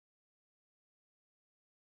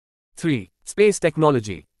3. Space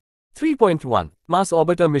technology. 3.1. Mars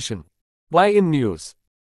Orbiter mission. Why in news?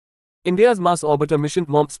 India's Mars Orbiter mission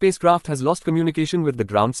 (MOM) spacecraft has lost communication with the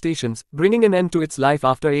ground stations, bringing an end to its life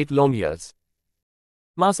after 8 long years.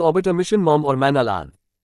 Mars Orbiter mission (MOM) or MAN-ALAN.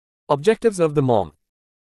 Objectives of the MOM.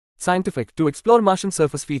 Scientific, to explore Martian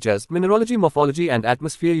surface features, mineralogy, morphology and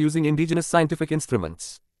atmosphere using indigenous scientific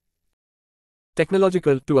instruments.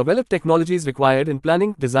 Technological, to develop technologies required in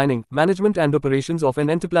planning, designing, management and operations of an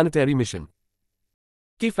interplanetary mission.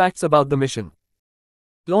 Key facts about the mission.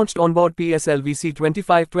 Launched on board PSLV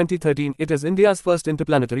C-25 2013, it is India's first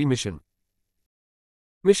interplanetary mission.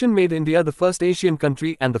 Mission made India the first Asian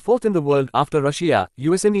country and the fourth in the world after Russia,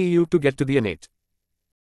 US and EU to get to the INET.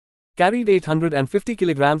 Carried 850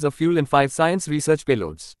 kilograms of fuel and 5 science research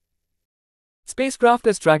payloads. Spacecraft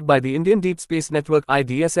is tracked by the Indian Deep Space Network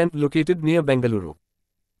 (IDSN) located near Bengaluru.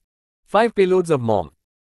 5 payloads of MOM.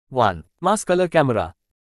 1. Mars color camera.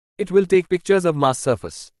 It will take pictures of Mars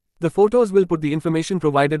surface. The photos will put the information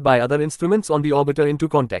provided by other instruments on the orbiter into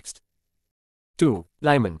context. 2.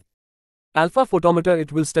 Lyman. Alpha photometer.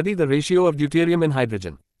 It will study the ratio of deuterium and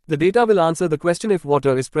hydrogen. The data will answer the question if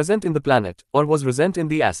water is present in the planet, or was present in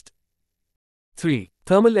the ast. 3.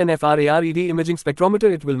 Thermal infrared imaging spectrometer.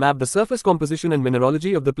 It will map the surface composition and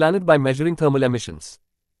mineralogy of the planet by measuring thermal emissions.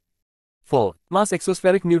 4. Mars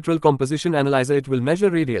exospheric neutral composition analyzer. It will measure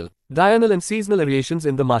radial, diurnal and seasonal variations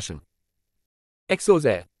in the Martian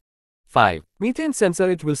exosphere. 5. Methane sensor.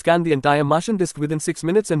 It will scan the entire Martian disk within 6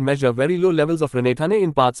 minutes and measure very low levels of methane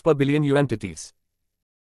in parts per billion U entities.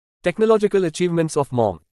 Technological achievements of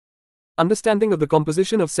MOM. Understanding of the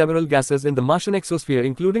composition of several gases in the Martian exosphere,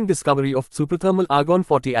 including discovery of superthermal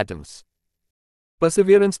argon-40 atoms.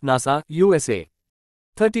 Perseverance, NASA, USA.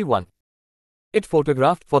 31. It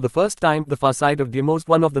photographed for the first time the far side of Deimos,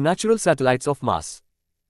 one of the natural satellites of Mars.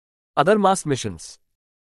 Other Mars missions.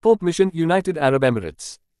 Pope mission, United Arab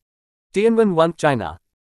Emirates. Tianwen-1, China.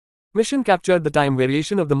 Mission captured the time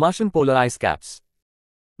variation of the Martian polar ice caps.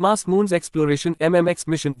 Mars Moons Exploration (MMX)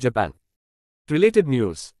 mission, Japan. Related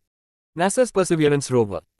news. NASA's Perseverance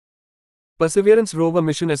rover. Perseverance rover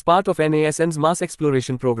mission is part of NASA's Mars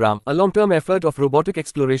exploration program, a long-term effort of robotic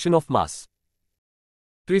exploration of Mars.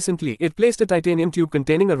 Recently, it placed a titanium tube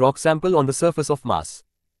containing a rock sample on the surface of Mars.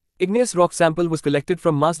 Igneous rock sample was collected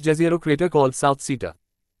from Mars Jezero crater called South Cetar.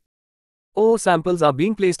 All samples are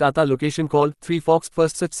being placed at a location called Three Forks,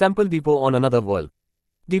 first such sample depot on another world.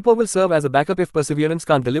 Depot will serve as a backup if Perseverance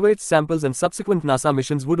can't deliver its samples and subsequent NASA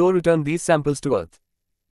missions would return these samples to Earth.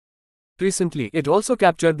 Recently, it also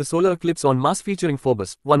captured the solar eclipse on Mars featuring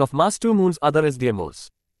Phobos, one of Mars' 2 moons, other as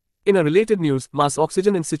Deimos. In a related news, Mars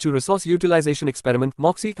Oxygen In Situ Resource Utilization Experiment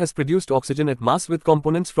 (MOXIE) has produced oxygen at Mars with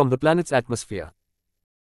components from the planet's atmosphere.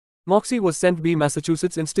 MOXIE was sent by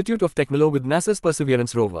Massachusetts Institute of Technology with NASA's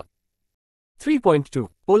Perseverance rover. 3.2.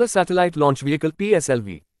 Polar Satellite Launch Vehicle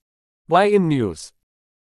 (PSLV). Why in news?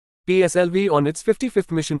 PSLV on its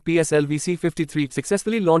 55th mission PSLV C-53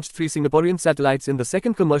 successfully launched 3 Singaporean satellites in the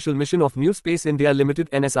second commercial mission of New Space India Limited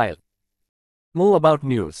 (NSIL). More about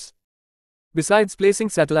news. Besides placing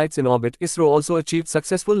satellites in orbit, ISRO also achieved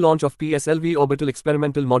successful launch of PSLV Orbital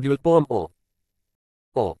Experimental Module (POEM).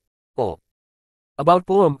 About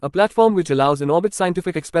POEM, a platform which allows in-orbit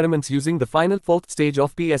scientific experiments using the final 4th stage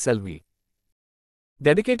of PSLV.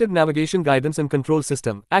 Dedicated navigation guidance and control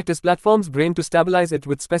system act as platform's brain to stabilize it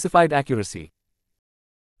with specified accuracy.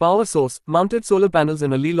 Power source, mounted solar panels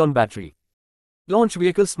and a Li-ion battery. Launch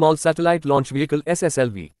vehicle, Small Satellite Launch Vehicle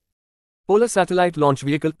 (SSLV). Polar Satellite Launch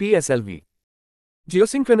Vehicle (PSLV).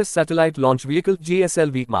 Geosynchronous Satellite Launch Vehicle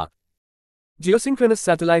 (GSLV) Mark. Geosynchronous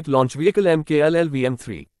Satellite Launch Vehicle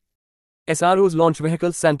 (MKLLVM3). SRO's Launch Vehicle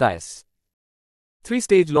Santias.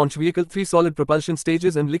 3-stage launch vehicle, 3 solid propulsion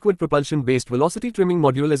stages and liquid propulsion-based velocity trimming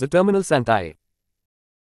module as a terminal Santai.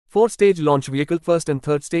 4-stage launch vehicle, first and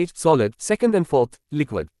third stage, solid, second and fourth,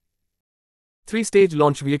 liquid. 3-stage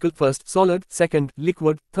launch vehicle, first, solid, second,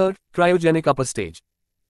 liquid, third, cryogenic upper stage.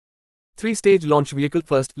 3-stage launch vehicle,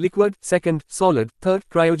 first, liquid, second, solid, third,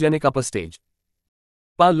 cryogenic upper stage.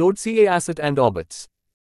 Power load CA asset and orbits.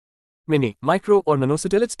 Mini, micro or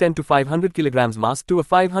nanosatellites 10 to 500 kg mass to a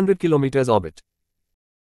 500 km orbit.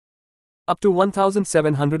 Up to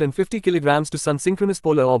 1,750 kg to sun-synchronous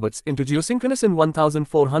polar orbits into geosynchronous and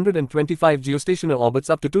 1,425 geostationary orbits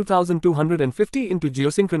up to 2,250 into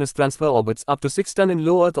geosynchronous transfer orbits up to 6 ton in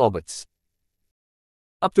low Earth orbits.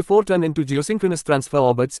 Up to 4 ton into geosynchronous transfer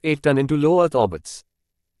orbits, 8 ton into low Earth orbits.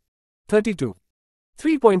 32.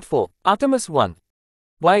 3.4. Artemis 1.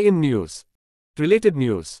 Why in news? Related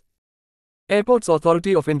news. Airports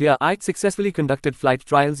Authority of India (AIT) successfully conducted flight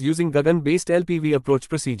trials using Gagan-based LPV approach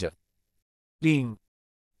procedure. Lean.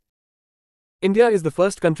 India is the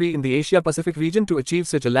first country in the Asia-Pacific region to achieve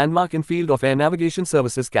such a landmark in field of air navigation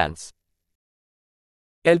services (CANS).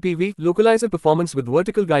 LPV, Localizer Performance with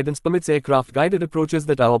Vertical Guidance, permits aircraft-guided approaches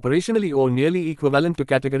that are operationally or nearly equivalent to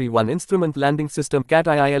Category 1 Instrument Landing System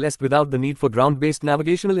 (CAT-IILS) without the need for ground-based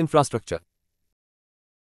navigational infrastructure.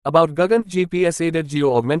 About Gagan, GPS-aided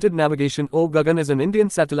Geo-Augmented Navigation Gagan is an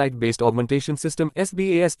Indian satellite-based augmentation system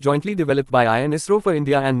 (SBAS) jointly developed by ISRO for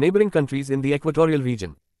India and neighboring countries in the equatorial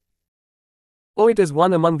region. It is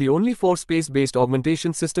one among the only 4 space-based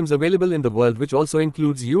augmentation systems available in the world, which also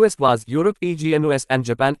includes US VAS, Europe EGNOS and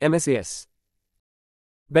Japan MSAS.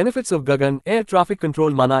 Benefits of Gagan: Air Traffic Control,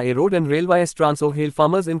 Mana Air Road and Railways Transo Hail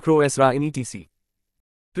Farmers in Crow Esra in etc.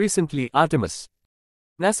 Recently, Artemis.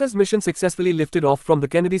 NASA's mission successfully lifted off from the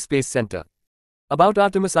Kennedy Space Center. About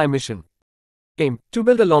Artemis I mission. Aim: to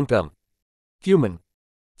build a long-term human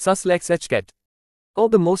Sussex HCAT,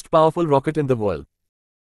 the most powerful rocket in the world.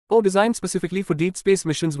 Designed specifically for deep space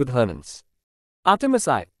missions with Hernans. Artemis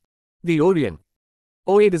I. The Orion.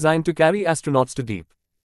 A designed to carry astronauts to deep.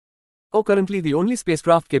 Currently the only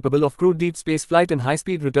spacecraft capable of crewed deep space flight and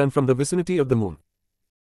high-speed return from the vicinity of the Moon.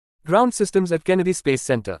 Ground systems at Kennedy Space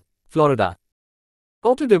Center, Florida.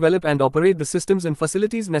 To develop and operate the systems and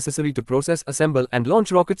facilities necessary to process, assemble and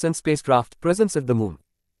launch rockets and spacecraft, presence at the Moon.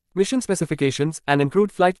 Mission specifications, an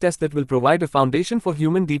uncrewed flight test that will provide a foundation for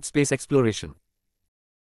human deep space exploration.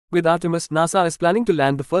 With Artemis, NASA is planning to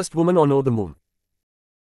land the first woman on the Moon.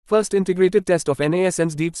 First integrated test of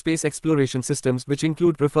NASA's deep space exploration systems, which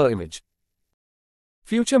include refer image.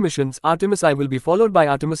 Future missions: Artemis I will be followed by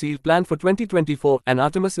Artemis E planned for 2024 and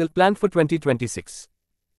Artemis IL planned for 2026.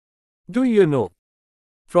 Do you know?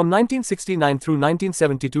 From 1969 through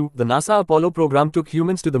 1972, the NASA Apollo program took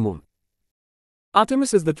humans to the Moon.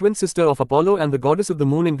 Artemis is the twin sister of Apollo and the goddess of the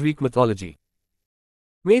Moon in Greek mythology.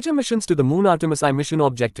 Major missions to the Moon: Artemis I mission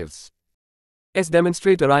objectives.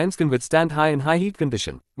 Demonstrate Orions can withstand high and high heat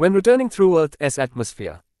condition when returning through Earth's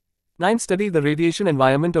atmosphere. 9. Study the radiation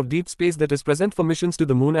environment of deep space that is present for missions to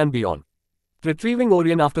the Moon and beyond. Retrieving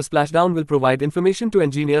Orion after splashdown will provide information to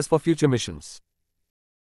engineers for future missions.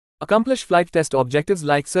 Accomplish flight test objectives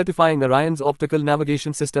like certifying Orion's optical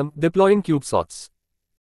navigation system, deploying CubeSats.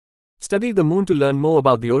 Study the Moon to learn more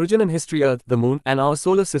about the origin and history of Earth, the Moon, and our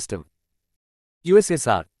solar system.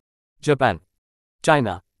 USSR, Japan,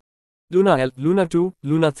 China. Luna L, Luna 2,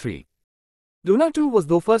 Luna 3. Luna 2 was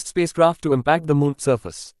the first spacecraft to impact the Moon's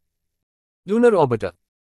surface. Lunar Orbiter.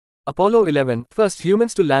 Apollo 11, first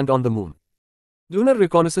humans to land on the Moon. Lunar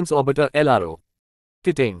Reconnaissance Orbiter LRO.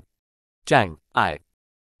 Titan. Chang, I.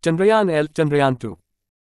 Chandrayaan L, Chandrayaan 2.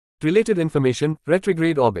 Related information: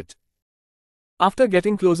 retrograde orbit. After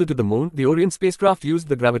getting closer to the Moon, the Orion spacecraft used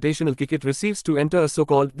the gravitational kick it receives to enter a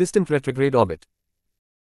so-called distant retrograde orbit.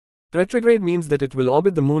 Retrograde means that it will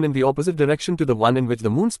orbit the Moon in the opposite direction to the one in which the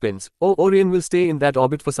Moon spins, or Orion will stay in that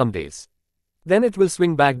orbit for some days. Then it will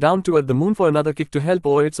swing back down toward the Moon for another kick to help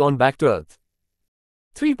orbit its on back to Earth.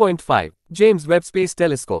 3.5. James Webb Space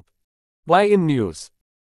Telescope. Why in news?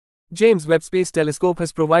 James Webb Space Telescope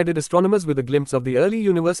has provided astronomers with a glimpse of the early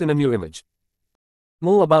universe in a new image.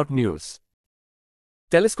 More about news.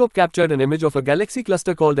 Telescope captured an image of a galaxy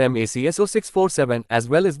cluster called MACS 0647 as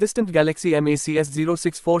well as distant galaxy MACS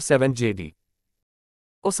 0647 JD.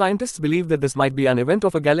 Scientists believe that this might be an event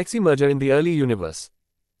of a galaxy merger in the early universe.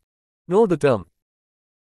 Know the term.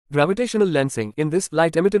 Gravitational lensing: in this,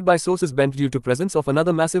 light emitted by source is bent due to presence of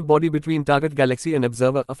another massive body between target galaxy and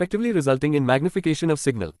observer, effectively resulting in magnification of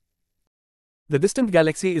signal. The distant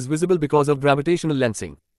galaxy is visible because of gravitational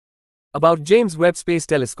lensing. About James Webb Space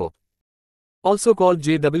Telescope. Also called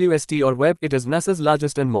JWST or Webb, it is NASA's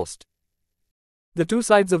largest and most. The two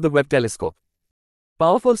sides of the Webb telescope.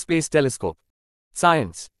 Powerful Space Telescope.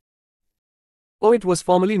 Science. It was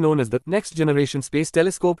formerly known as the Next Generation Space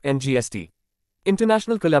Telescope (NGST).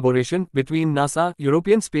 International collaboration between NASA,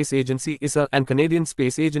 European Space Agency (ESA) and Canadian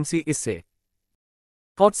Space Agency (ISA).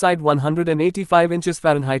 Hot side 185 inches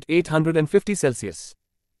Fahrenheit 850 Celsius.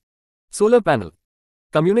 Solar panel.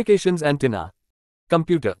 Communications antenna.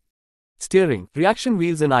 Computer. Steering, reaction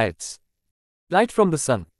wheels and IETs. Light from the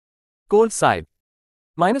sun. Cold side.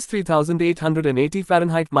 Minus 3880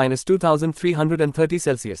 Fahrenheit, minus 2330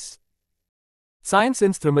 Celsius. Science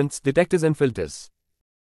instruments, detectors and filters.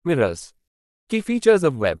 Mirrors. Key features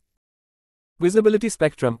of Webb. Visibility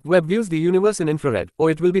spectrum. Webb views the universe in infrared,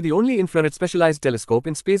 or it will be the only infrared specialized telescope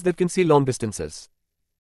in space that can see long distances.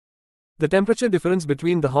 The temperature difference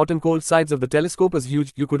between the hot and cold sides of the telescope is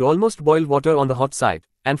huge. You could almost boil water on the hot side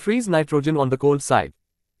and freeze nitrogen on the cold side.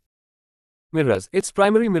 Mirrors. Its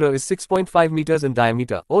primary mirror is 6.5 meters in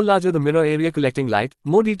diameter, or larger the mirror area collecting light,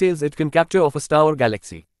 more details it can capture of a star or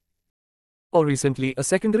galaxy. Or recently, a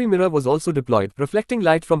secondary mirror was also deployed, reflecting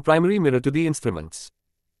light from primary mirror to the instruments.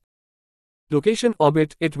 Location,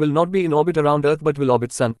 orbit, it will not be in orbit around Earth but will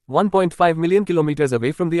orbit Sun, 1.5 million kilometers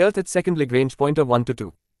away from the Earth at second Lagrange point of 1 to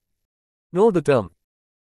 2. Know the term.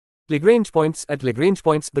 Lagrange points. At Lagrange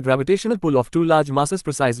points, the gravitational pull of two large masses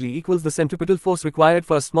precisely equals the centripetal force required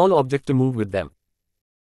for a small object to move with them.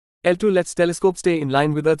 L2 lets telescope stay in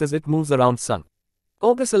line with Earth as it moves around Sun.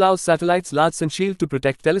 This allows satellites large sun shield to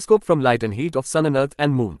protect telescope from light and heat of Sun and Earth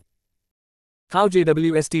and Moon. How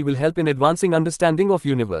JWST will help in advancing understanding of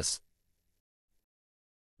universe.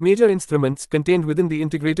 Major instruments contained within the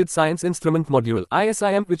Integrated Science Instrument Module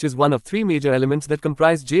ISIM, which is one of three major elements that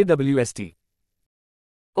comprise JWST.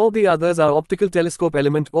 All the others are optical telescope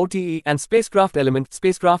element OTE and spacecraft element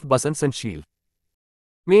spacecraft bus and sun shield.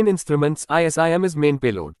 Main instruments ISIM is main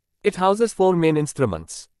payload. It houses four main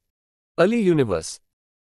instruments. Early universe.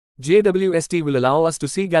 JWST will allow us to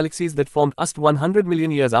see galaxies that formed just 100 million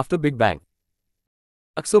years after Big Bang.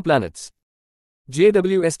 Exoplanets.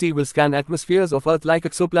 JWST will scan atmospheres of Earth-like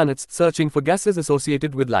exoplanets, searching for gases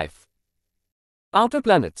associated with life. Outer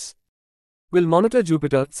planets. Will monitor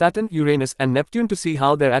Jupiter, Saturn, Uranus, and Neptune to see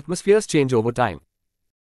how their atmospheres change over time.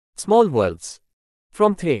 Small worlds.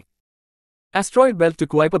 From The asteroid belt to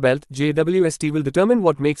Kuiper belt, JWST will determine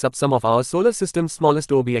what makes up some of our solar system's smallest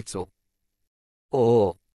OBXO.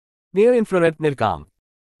 Near-infrared NIRCam.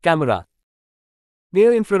 Camera.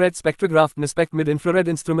 Near-infrared spectrograph NIRSPEC mid-infrared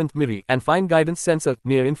instrument MIRI and fine guidance sensor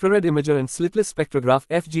near-infrared imager and slitless spectrograph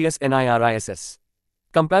FGS NIRISS.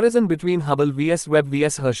 Comparison between Hubble vs Webb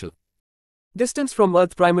vs Herschel. Distance from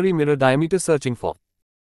Earth primary mirror diameter searching for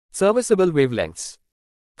serviceable wavelengths.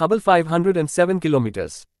 Hubble 507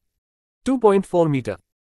 kilometers. 2.4 meter.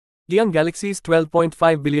 Young galaxies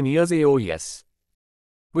 12.5 billion years AOES.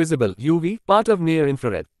 Visible UV part of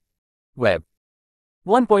near-infrared. Webb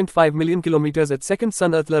 1.5 million kilometers at second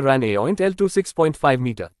Sun Earth RAN A.L2 6.5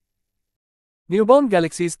 meter. Newborn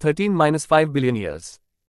galaxies 13-5 billion years.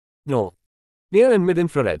 No. Near and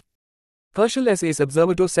mid-infrared. Herschel S.A.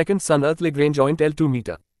 Observator second Sun Earth Lagrange L2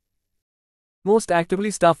 meter. Most actively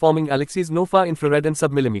star-forming galaxies no far infrared and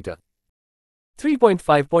sub-millimeter.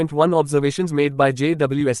 3.5.1 Observations made by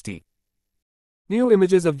JWST. New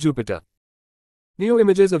images of Jupiter. New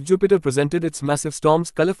images of Jupiter presented its massive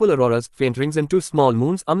storms, colorful auroras, faint rings and two small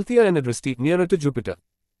moons, Amalthea and Adraste, nearer to Jupiter.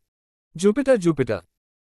 Jupiter.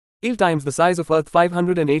 Il times the size of Earth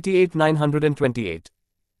 588,928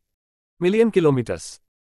 million kilometers.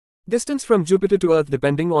 Distance from Jupiter to Earth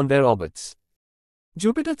depending on their orbits.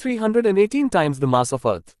 Jupiter 318 times the mass of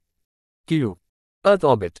Earth. Q. Earth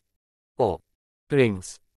orbit. O.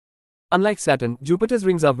 Rings. Unlike Saturn, Jupiter's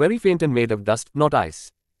rings are very faint and made of dust, not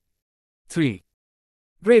ice. 3.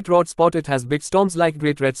 Great Red Spot. It has big storms like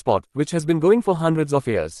Great Red Spot, which has been going for hundreds of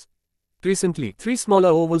years. Recently, three smaller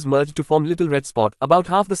ovals merged to form Little Red Spot, about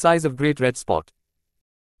half the size of Great Red Spot.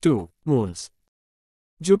 2. Moons.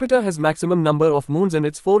 Jupiter has maximum number of moons and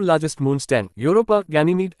its four largest moons 10, Europa,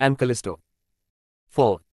 Ganymede, and Callisto.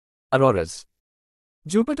 4. Auroras.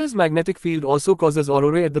 Jupiter's magnetic field also causes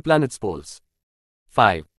aurorae at the planet's poles.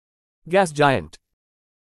 5. Gas giant.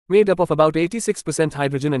 Made up of about 86%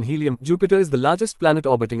 hydrogen and helium, Jupiter is the largest planet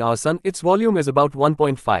orbiting our Sun. Its volume is about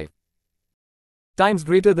 1.5 times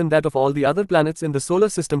greater than that of all the other planets in the solar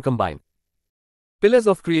system combined. Pillars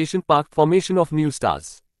of creation. Park formation of new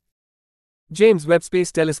stars. James Webb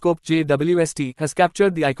Space Telescope JWST has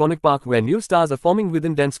captured the iconic park where new stars are forming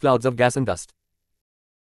within dense clouds of gas and dust.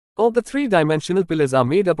 All the three-dimensional pillars are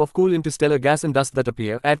made up of cool interstellar gas and dust that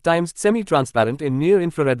appear, at times, semi-transparent in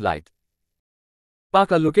near-infrared light.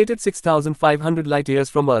 Park are located 6,500 light-years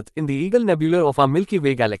from Earth, in the Eagle Nebula of our Milky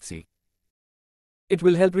Way galaxy. It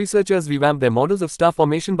will help researchers revamp their models of star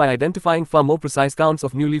formation by identifying far more precise counts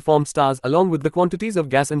of newly formed stars along with the quantities of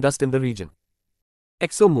gas and dust in the region.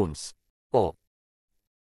 Exomoons. O.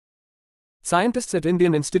 Scientists at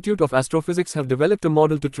Indian Institute of Astrophysics have developed a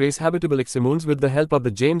model to trace habitable exomoons with the help of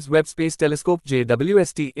the James Webb Space Telescope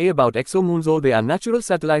JWST. About exomoons. They are natural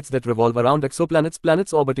satellites that revolve around exoplanets,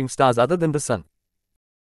 planets orbiting stars other than the Sun.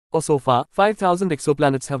 So far, 5,000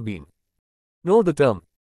 exoplanets have been. Know the term.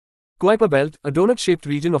 Kuiper belt, a donut-shaped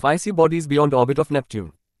region of icy bodies beyond orbit of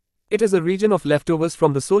Neptune. It is a region of leftovers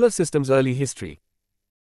from the solar system's early history.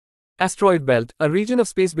 Asteroid belt, a region of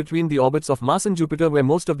space between the orbits of Mars and Jupiter where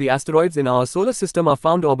most of the asteroids in our solar system are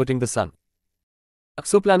found orbiting the Sun.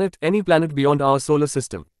 Exoplanet, any planet beyond our solar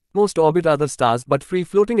system. Most orbit other stars, but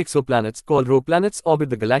free-floating exoplanets, called rogue planets, orbit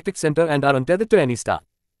the galactic center and are untethered to any star.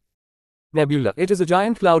 Nebula, it is a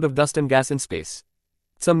giant cloud of dust and gas in space.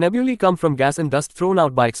 Some nebulae come from gas and dust thrown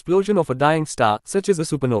out by explosion of a dying star, such as a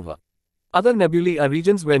supernova. Other nebulae are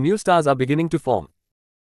regions where new stars are beginning to form.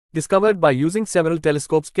 Discovered by using several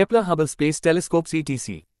telescopes, Kepler, Hubble Space Telescopes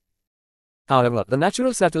etc. However, the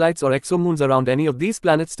natural satellites or exomoons around any of these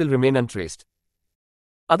planets still remain untraced.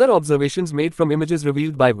 Other observations made from images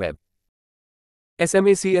revealed by Webb.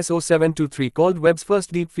 SMACS 0723, called Webb's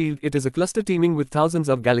first deep field, it is a cluster teeming with thousands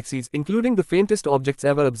of galaxies, including the faintest objects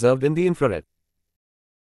ever observed in the infrared.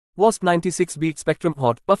 WASP 96b spectrum,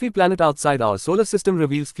 hot, puffy planet outside our solar system,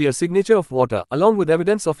 reveals clear signature of water, along with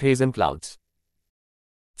evidence of haze and clouds.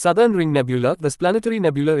 Southern Ring Nebula, this planetary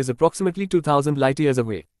nebula is approximately 2000 light-years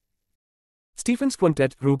away. Stephan's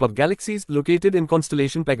Quintet, group of galaxies, located in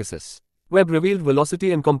constellation Pegasus. Webb revealed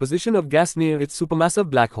velocity and composition of gas near its supermassive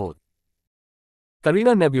black hole.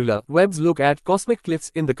 Carina Nebula, Webb's look at cosmic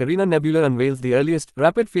cliffs in the Carina Nebula unveils the earliest,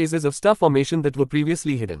 rapid phases of star formation that were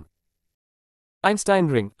previously hidden. Einstein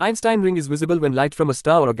Ring is visible when light from a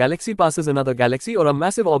star or a galaxy passes another galaxy or a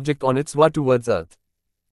massive object on its way towards Earth.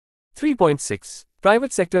 3.6.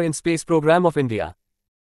 Private Sector in Space Program of India.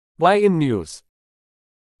 Why in news?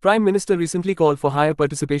 Prime Minister recently called for higher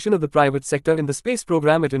participation of the private sector in the space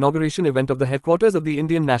program at inauguration event of the headquarters of the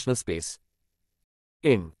Indian National Space.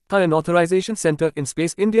 In an authorization center in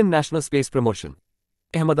space, Indian National Space Promotion.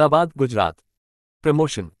 Ahmedabad, Gujarat.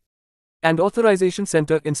 Promotion and Authorization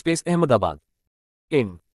Center in Space, Ahmedabad.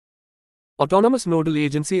 In autonomous nodal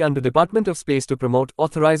agency under Department of Space to promote,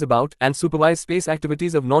 authorize about, and supervise space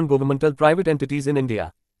activities of non-governmental private entities in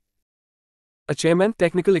India. A chairman,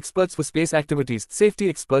 technical experts for space activities, safety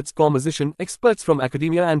experts, composition experts from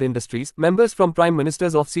academia and industries, members from Prime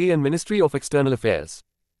Minister's Office and Ministry of External Affairs.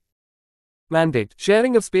 Mandate: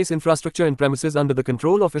 sharing of space infrastructure in premises under the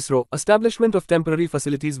control of ISRO, establishment of temporary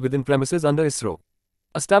facilities within premises under ISRO,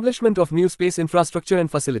 establishment of new space infrastructure and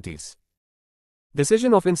facilities.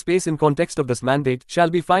 Decision of in-space in context of this mandate shall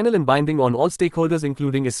be final and binding on all stakeholders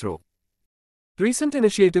including ISRO. Recent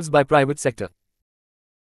initiatives by private sector.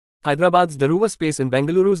 Hyderabad's Daruva Space and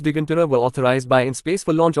Bengaluru's Digantara were authorized by InSpace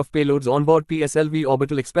for launch of payloads on board PSLV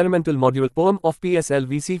Orbital Experimental Module POEM of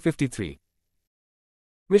PSLV C-53.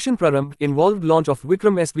 Mission Prarambh involved launch of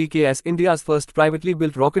Vikram SVKS, India's first privately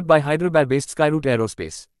built rocket by Hyderabad-based Skyroot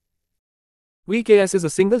Aerospace. VKS is a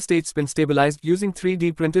single-stage spin-stabilized using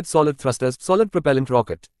 3D printed solid thrusters, solid propellant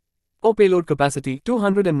rocket. Payload capacity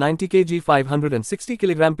 290 kg, 560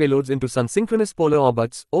 kg payloads into sun-synchronous polar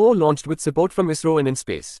orbits, launched with support from ISRO and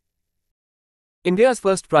InSpace. India's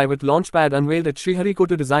first private launch pad unveiled at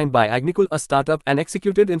Sriharikota, designed by Agnikul, a startup, and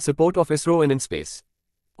executed in support of ISRO and InSpace.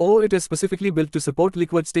 It is specifically built to support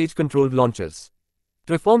liquid stage-controlled launches.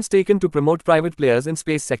 Reforms taken to promote private players in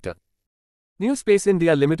space sector. New Space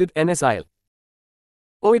India Limited NSIL.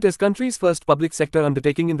 It is country's first public sector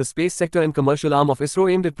undertaking in the space sector and commercial arm of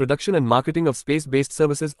ISRO aimed at production and marketing of space-based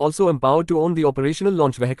services, also empowered to own the operational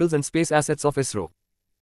launch vehicles and space assets of ISRO.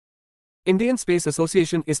 Indian Space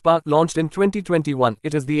Association ISPA, launched in 2021,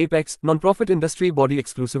 it is the apex, non-profit industry body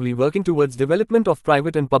exclusively working towards development of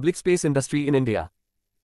private and public space industry in India.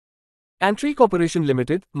 Antri Corporation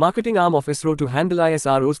Limited, marketing arm of ISRO to handle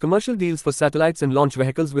ISRO's commercial deals for satellites and launch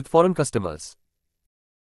vehicles with foreign customers.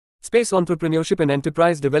 Space Entrepreneurship and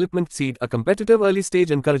Enterprise Development Seed, a competitive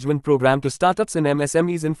early-stage encouragement program to startups and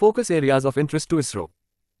MSMEs in focus areas of interest to ISRO.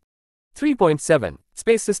 3.7.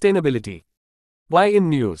 Space Sustainability. Why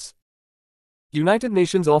in news? United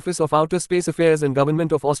Nations Office of Outer Space Affairs and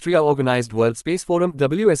Government of Austria organized World Space Forum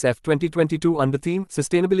WSF 2022 under theme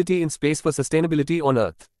Sustainability in Space for Sustainability on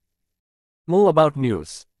Earth. More about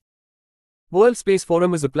news. World Space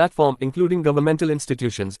Forum is a platform including governmental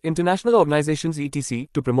institutions, international organizations etc.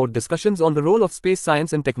 to promote discussions on the role of space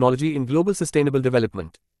science and technology in global sustainable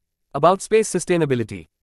development. About space sustainability.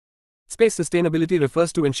 Space sustainability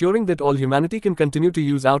refers to ensuring that all humanity can continue to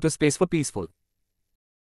use outer space for peaceful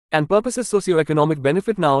and purposes socio-economic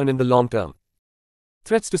benefit now and in the long term.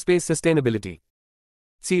 Threats to space sustainability.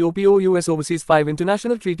 COPOUS oversees 5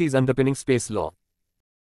 international treaties underpinning space law.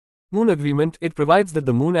 Moon Agreement, it provides that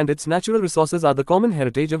the moon and its natural resources are the common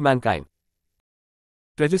heritage of mankind.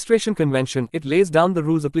 Registration Convention, it lays down the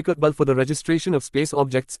rules applicable for the registration of space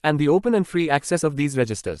objects and the open and free access of these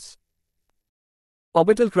registers.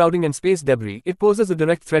 Orbital crowding and space debris, it poses a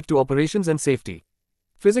direct threat to operations and safety.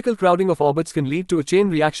 Physical crowding of orbits can lead to a chain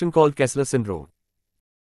reaction called Kessler syndrome.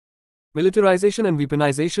 Militarization and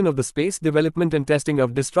weaponization of the space, development and testing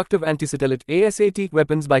of destructive anti-satellite ASAT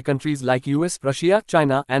weapons by countries like US, Russia,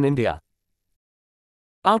 China, and India.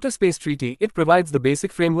 Outer Space Treaty, it provides the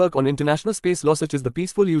basic framework on international space law such as the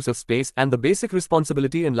peaceful use of space and the basic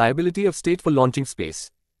responsibility and liability of state for launching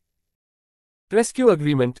space. Rescue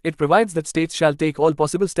Agreement, it provides that states shall take all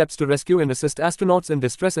possible steps to rescue and assist astronauts in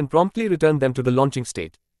distress and promptly return them to the launching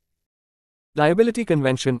state. Liability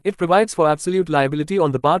convention. It provides for absolute liability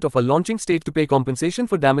on the part of a launching state to pay compensation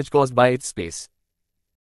for damage caused by its space.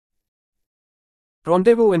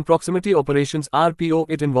 Rendezvous in proximity operations RPO.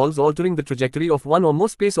 It involves altering the trajectory of one or more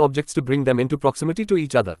space objects to bring them into proximity to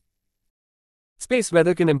each other. Space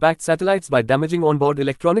weather can impact satellites by damaging onboard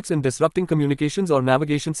electronics and disrupting communications or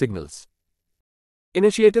navigation signals.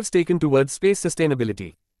 Initiatives taken towards space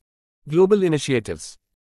sustainability. Global initiatives.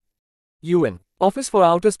 UN Office for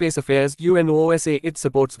Outer Space Affairs UNOSA. It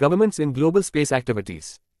supports governments in global space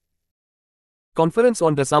activities. Conference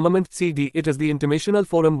on Disarmament CD. It is the international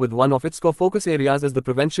forum with one of its core focus areas as the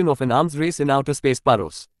prevention of an arms race in outer space.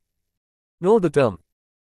 PAROS. Know the term.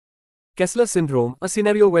 Kessler syndrome, a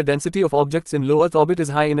scenario where density of objects in low Earth orbit is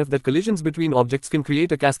high enough that collisions between objects can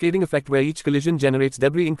create a cascading effect where each collision generates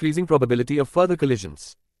debris, increasing probability of further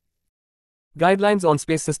collisions. Guidelines on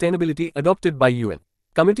Space Sustainability adopted by UN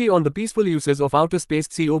Committee on the Peaceful Uses of Outer Space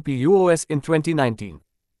COPUOS in 2019.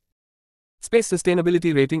 Space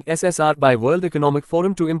Sustainability Rating SSR by World Economic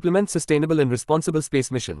Forum to implement sustainable and responsible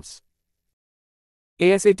space missions.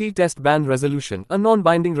 ASAT Test Ban Resolution, a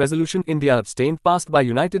non-binding resolution India abstained, passed by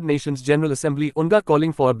United Nations General Assembly UNGA,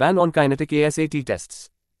 calling for a ban on kinetic ASAT tests.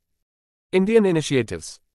 Indian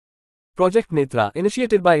initiatives. Project Netra,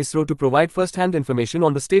 initiated by ISRO to provide first-hand information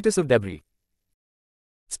on the status of debris.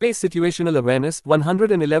 Space Situational Awareness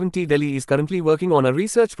 111T. Delhi is currently working on a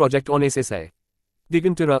research project on SSI.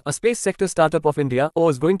 Digantara, a space sector startup of India,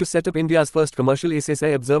 is going to set up India's first commercial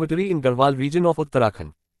SSI observatory in Garhwal region of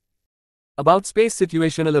Uttarakhand. About Space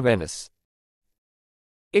Situational Awareness.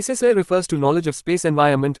 SSI refers to knowledge of space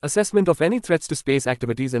environment, assessment of any threats to space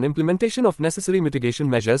activities and implementation of necessary mitigation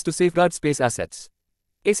measures to safeguard space assets.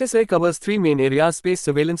 SSI covers three main areas: space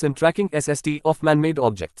surveillance and tracking (SST) of man-made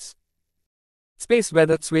objects, space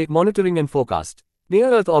weather (SWE) monitoring and forecast,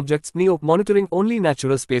 near-Earth objects (NEO) monitoring only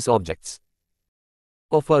natural space objects.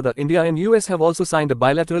 Or further, India and US have also signed a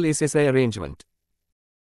bilateral SSI arrangement.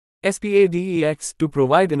 SPADEX, to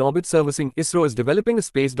provide in-orbit servicing. ISRO is developing a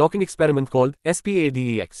space docking experiment called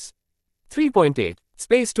SPADEX. 3.8.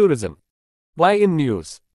 Space tourism. Why in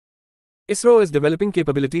news? ISRO is developing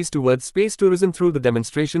capabilities towards space tourism through the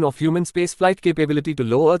demonstration of human space flight capability to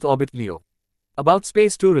low Earth orbit (LEO). About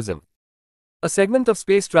space tourism. A segment of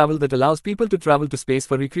space travel that allows people to travel to space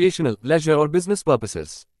for recreational, leisure or business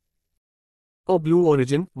purposes. Blue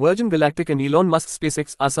Origin, Virgin Galactic and Elon Musk's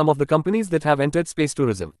SpaceX are some of the companies that have entered space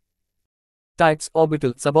tourism. Types: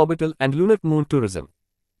 orbital, suborbital, and lunar moon tourism.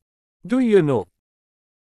 Do you know?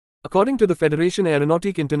 According to the Fédération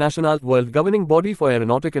Aéronautique Internationale, world governing body for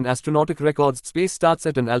aeronautic and astronautic records, space starts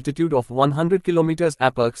at an altitude of 100 km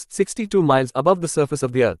approx. 62 miles above the surface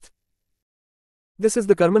of the Earth. This is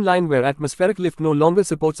the Kármán line where atmospheric lift no longer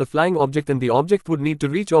supports a flying object and the object would need to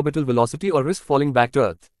reach orbital velocity or risk falling back to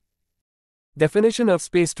Earth. Definition of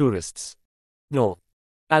space tourists. No.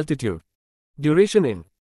 Altitude. Duration in.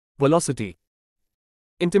 Velocity.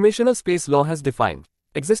 International Space Law has defined.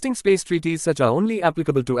 Existing space treaties such are only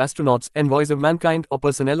applicable to astronauts, envoys of mankind, or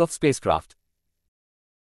personnel of spacecraft.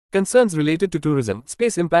 Concerns related to tourism,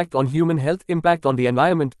 space impact on human health, impact on the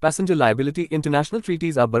environment, passenger liability. International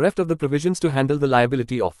treaties are bereft of the provisions to handle the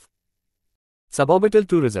liability of suborbital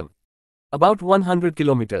tourism. About 100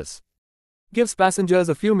 kilometers. Gives passengers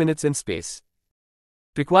a few minutes in space.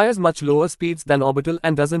 Requires much lower speeds than orbital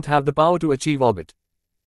and doesn't have the power to achieve orbit.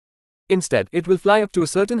 Instead, it will fly up to a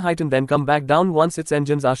certain height and then come back down once its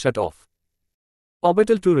engines are shut off.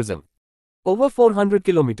 Orbital tourism. Over 400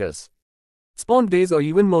 kilometers. Spend days or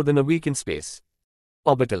even more than a week in space.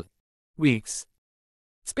 Orbital. Weeks.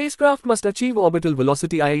 Spacecraft must achieve orbital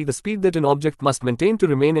velocity, i.e. the speed that an object must maintain to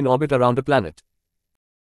remain in orbit around a planet.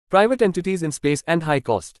 Private entities in space and high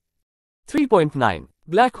cost. 3.9.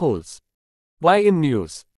 Black holes. Why in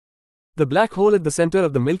news? The black hole at the center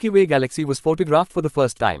of the Milky Way galaxy was photographed for the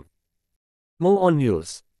first time. More on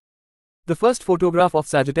news. The first photograph of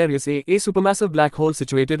Sagittarius A, a supermassive black hole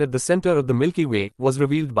situated at the center of the Milky Way, was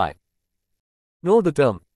revealed by. Know the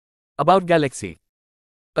term. About galaxy.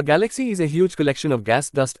 A galaxy is a huge collection of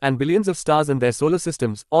gas, dust, and billions of stars in their solar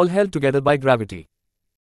systems, all held together by gravity.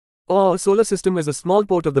 Our solar system is a small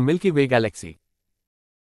part of the Milky Way galaxy.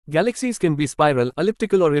 Galaxies can be spiral,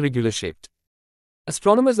 elliptical, or irregular shaped.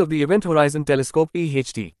 Astronomers of the Event Horizon Telescope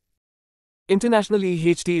 (EHT). International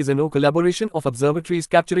EHT is a collaboration of observatories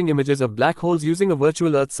capturing images of black holes using a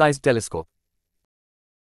virtual Earth-sized telescope.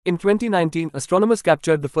 In 2019, astronomers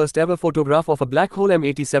captured the first ever photograph of a black hole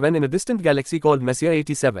M87 in a distant galaxy called Messier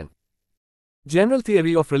 87. General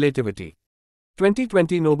Theory of Relativity.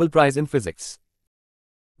 2020 Nobel Prize in Physics.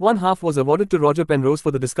 One half was awarded to Roger Penrose for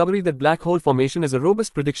the discovery that black hole formation is a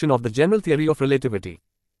robust prediction of the general theory of relativity.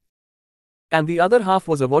 and the other half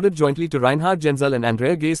was awarded jointly to Reinhard Genzel and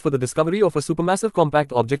Andrea Ghez for the discovery of a supermassive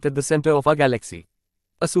compact object at the center of our galaxy.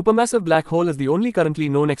 A supermassive black hole is the only currently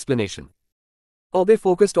known explanation. Or they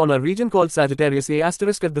focused on a region called Sagittarius A** at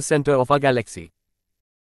the center of our galaxy.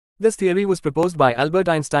 This theory was proposed by Albert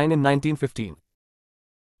Einstein in 1915.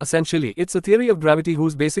 Essentially, it's a theory of gravity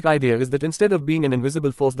whose basic idea is that instead of being an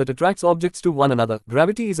invisible force that attracts objects to one another,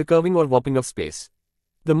 gravity is a curving or warping of space.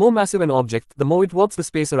 The more massive an object, the more it warps the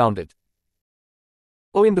space around it.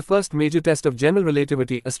 In the first major test of general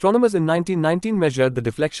relativity, astronomers in 1919 measured the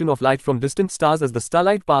deflection of light from distant stars as the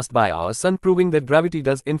starlight passed by our sun, proving that gravity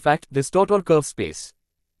does, in fact, distort or curve space.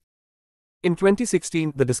 In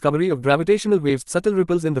 2016, the discovery of gravitational waves, subtle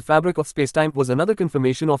ripples in the fabric of spacetime, was another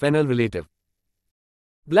confirmation of NL relative.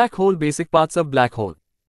 Black hole. Basic parts of black hole.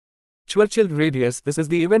 Schwarzschild radius. This is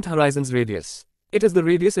the event horizon's radius. It is the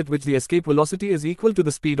radius at which the escape velocity is equal to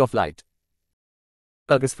the speed of light.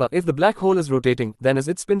 Ergosphere. If the black hole is rotating, then as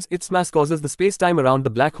it spins, its mass causes the space-time around the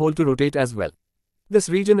black hole to rotate as well. This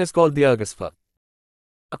region is called the ergosphere.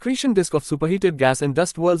 Accretion disk of superheated gas and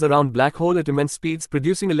dust whirls around black hole at immense speeds,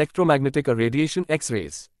 producing electromagnetic or radiation,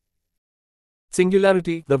 X-rays.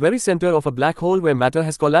 Singularity. The very center of a black hole where matter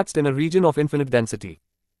has collapsed in a region of infinite density.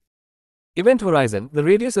 Event horizon. The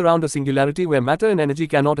radius around a singularity where matter and energy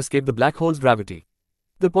cannot escape the black hole's gravity.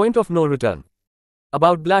 The point of no return.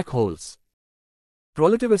 About black holes.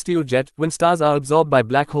 Relativity or jet. When stars are absorbed by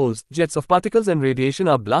black holes, jets of particles and radiation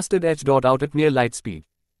are blasted out at near light speed.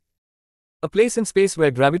 A place in space where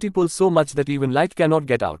gravity pulls so much that even light cannot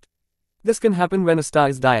get out. This can happen when a star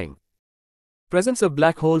is dying. Presence of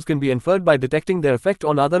black holes can be inferred by detecting their effect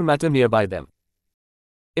on other matter nearby them.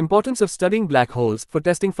 Importance of studying black holes for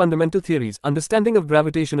testing fundamental theories, understanding of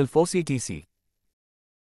gravitational force etc.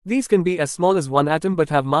 These can be as small as one atom but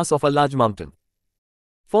have mass of a large mountain.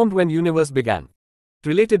 Formed when universe began.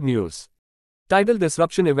 Related news. Tidal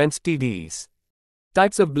disruption events TDEs.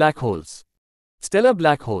 Types of black holes. Stellar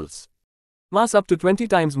black holes. Mass up to 20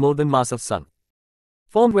 times more than mass of Sun.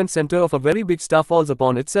 Formed when center of a very big star falls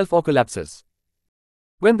upon itself or collapses.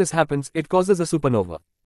 When this happens, it causes a supernova.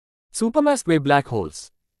 Supermassive wave black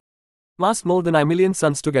holes. Mass more than 1 million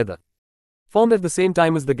suns together. Formed at the same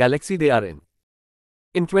time as the galaxy they are in.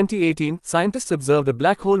 In 2018, scientists observed a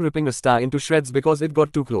black hole ripping a star into shreds because it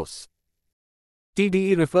got too close.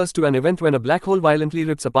 TDE refers to an event when a black hole violently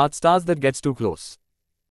rips apart stars that gets too close.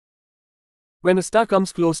 When a star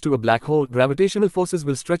comes close to a black hole, gravitational forces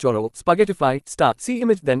will stretch or spaghettify star. See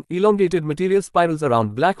image. Then, elongated material spirals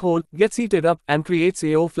around black hole, gets heated up, and creates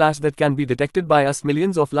a flash that can be detected by us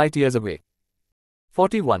millions of light years away.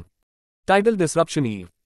 41. Tidal disruption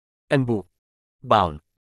Eve. NBOO. Bound.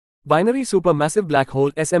 Binary supermassive black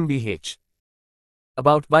hole SMBH.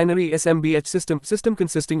 About binary SMBH system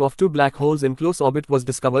consisting of two black holes in close orbit was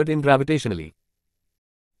discovered in gravitationally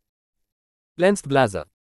lensed blazar.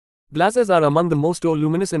 Blazars are among the most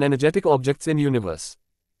luminous and energetic objects in universe.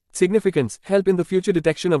 Significance: help in the future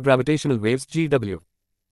detection of gravitational waves GW.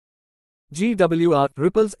 GW are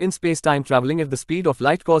ripples in space-time traveling at the speed of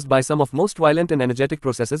light caused by some of most violent and energetic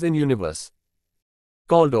processes in universe.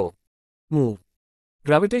 Called move.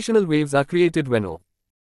 Gravitational waves are created when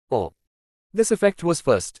O. This effect was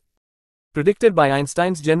first predicted by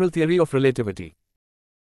Einstein's general theory of relativity.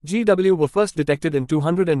 GW were first detected in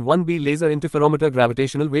 201b Laser Interferometer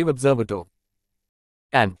Gravitational Wave Observatory.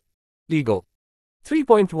 And LIGO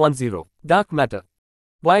 3.10. Dark matter.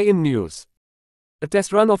 Why in news? A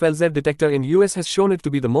test run of LZ detector in US has shown it to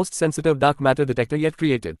be the most sensitive dark matter detector yet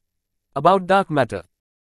created. About dark matter.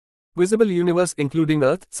 Visible universe including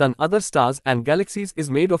Earth, Sun, other stars, and galaxies is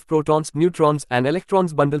made of protons, neutrons, and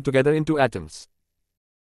electrons bundled together into atoms.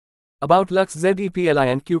 About Lux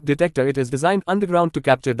ZEPLINQ detector, it is designed underground to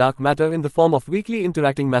capture dark matter in the form of weakly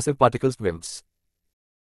interacting massive particles WIMPs.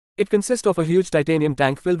 It consists of a huge titanium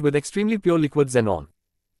tank filled with extremely pure liquid xenon.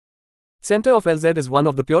 Center of LZ is one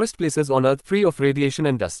of the purest places on Earth, free of radiation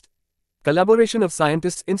and dust. Collaboration of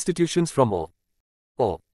scientists, institutions from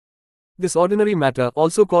O. This ordinary matter,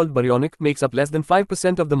 also called baryonic, makes up less than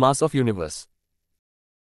 5% of the mass of universe.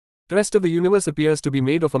 The rest of the universe appears to be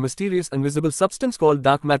made of a mysterious invisible substance called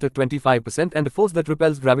dark matter 25% and a force that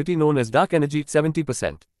repels gravity known as dark energy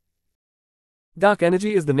 70%. Dark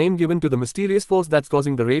energy is the name given to the mysterious force that's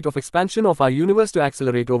causing the rate of expansion of our universe to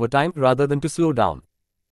accelerate over time rather than to slow down.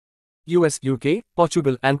 US, UK,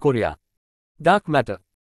 Portugal, and Korea. Dark matter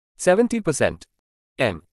 70%.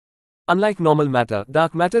 M. Unlike normal matter,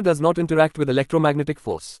 dark matter does not interact with electromagnetic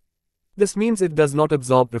force. This means it does not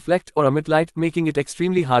absorb, reflect, or emit light, making it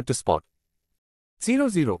extremely hard to spot.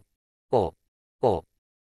 00. O.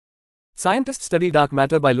 Scientists study dark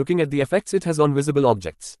matter by looking at the effects it has on visible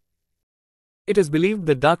objects. It is believed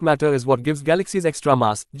that dark matter is what gives galaxies extra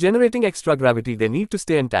mass, generating extra gravity they need to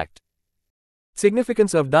stay intact.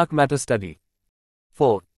 Significance of dark matter study.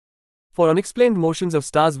 4. For unexplained motions of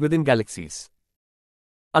stars within galaxies.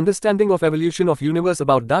 Understanding of evolution of universe.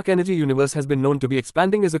 About dark energy universe has been known to be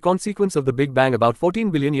expanding as a consequence of the Big Bang about 14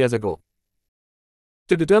 billion years ago.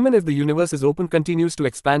 To determine if the universe is open, continues to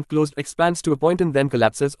expand, closed, expands to a point and then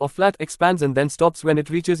collapses, or flat, expands and then stops when it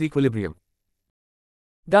reaches equilibrium.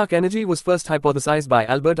 Dark energy was first hypothesized by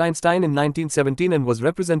Albert Einstein in 1917 and was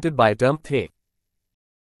represented by a term, the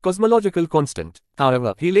cosmological constant.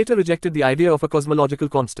 However, he later rejected the idea of a cosmological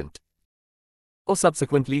constant.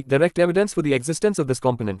 Subsequently, direct evidence for the existence of this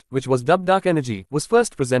component, which was dubbed dark energy, was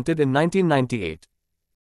first presented in 1998.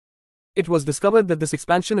 It was discovered that this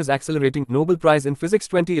expansion is accelerating. Nobel Prize in Physics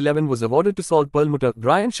 2011 was awarded to Saul Perlmutter,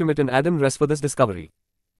 Brian Schmidt and Adam Ress for this discovery.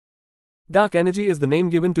 Dark energy is the name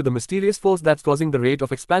given to the mysterious force that's causing the rate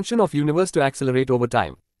of expansion of universe to accelerate over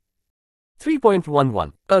time.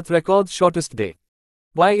 3.11. Earth records shortest day.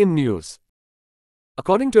 Why in news?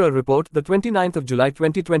 According to a report, the 29th of July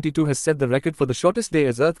 2022 has set the record for the shortest day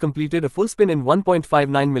as Earth completed a full spin in 1.59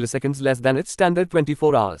 milliseconds, less than its standard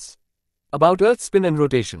 24 hours. About Earth's spin and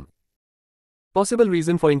rotation. Possible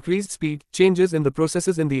reason for increased speed, changes in the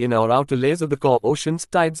processes in the inner or outer layers of the core, oceans,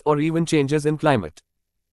 tides, or even changes in climate.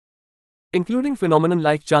 Including phenomenon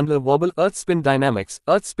like Chandler wobble, Earth's spin dynamics.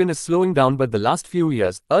 Earth's spin is slowing down, but the last few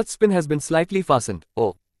years, Earth's spin has been slightly fastened.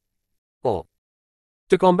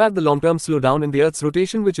 To combat the long-term slowdown in the Earth's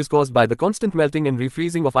rotation, which is caused by the constant melting and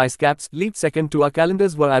refreezing of ice caps, leap second to our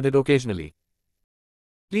calendars were added occasionally.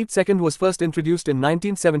 Leap second was first introduced in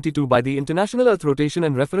 1972 by the International Earth Rotation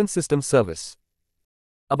and Reference Systems Service.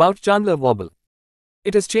 About Chandler wobble.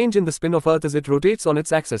 It is change in the spin of Earth as it rotates on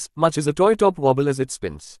its axis, much as a toy top wobble as it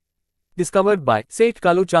spins. Discovered by Seth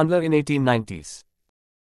Carlo Chandler in 1890s.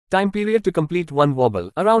 Time period to complete one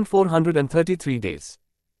wobble, around 433 days.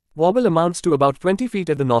 Wobble amounts to about 20 feet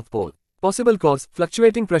at the North Pole. Possible cause,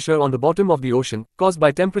 fluctuating pressure on the bottom of the ocean, caused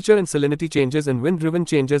by temperature and salinity changes and wind-driven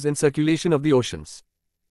changes in circulation of the oceans.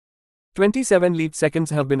 27 leap seconds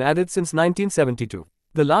have been added since 1972.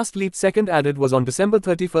 The last leap second added was on December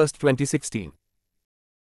 31, 2016.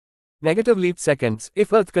 Negative leap seconds.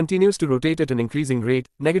 If Earth continues to rotate at an increasing rate,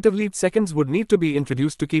 negative leap seconds would need to be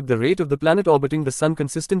introduced to keep the rate of the planet orbiting the Sun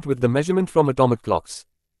consistent with the measurement from atomic clocks.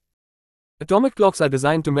 Atomic clocks are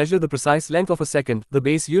designed to measure the precise length of a second, the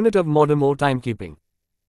base unit of modern timekeeping.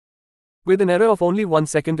 With an error of only 1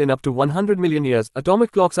 second in up to 100 million years,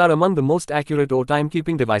 atomic clocks are among the most accurate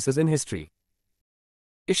timekeeping devices in history.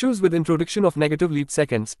 Issues with introduction of negative leap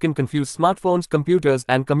seconds can confuse smartphones, computers,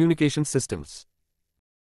 and communication systems.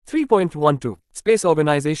 3.12. Space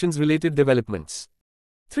Organizations related developments.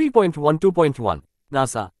 3.12.1.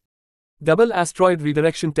 NASA. Double Asteroid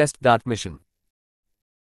Redirection Test DART mission.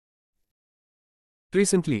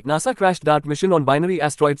 Recently, NASA crashed DART mission on binary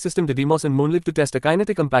asteroid system Didymos and Moonlit to test a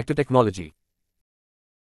kinetic compactor technology.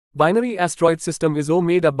 Binary asteroid system is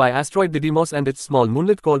made up by asteroid Didymos and its small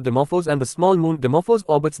moonlet called Dimorphos, and the small moon Dimorphos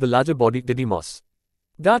orbits the larger body Didymos.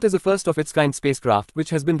 DART is a first-of-its-kind spacecraft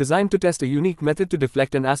which has been designed to test a unique method to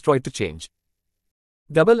deflect an asteroid to change.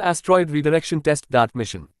 Double Asteroid Redirection Test DART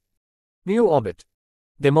mission. New orbit.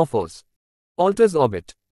 Dimorphos. Alters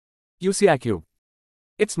orbit. UCIQ.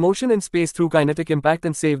 Its motion in space through kinetic impact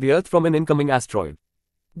and save the Earth from an incoming asteroid.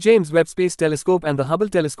 James Webb Space Telescope and the Hubble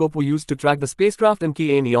telescope were used to track the spacecraft and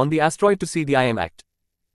key in on the asteroid to see the impact.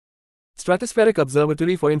 Stratospheric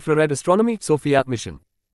Observatory for Infrared Astronomy SOFIA mission.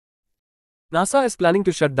 NASA is planning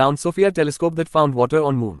to shut down SOFIA telescope that found water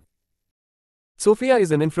on Moon. SOFIA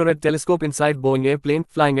is an infrared telescope inside Boeing airplane,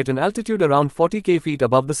 flying at an altitude around 40 feet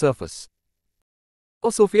above the surface.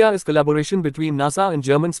 SOFIA is collaboration between NASA and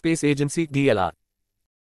German space agency DLR.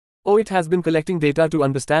 It has been collecting data to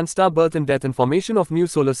understand star birth and death and formation of new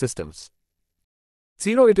solar systems.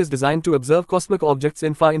 0. It is designed to observe cosmic objects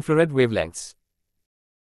in far infrared wavelengths.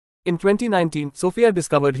 In 2019, SOFIA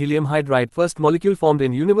discovered helium hydride, first molecule formed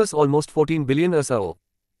in universe almost 14 billion years ago.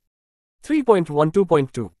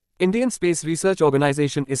 3.12.2. Indian Space Research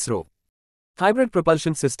Organization ISRO. Hybrid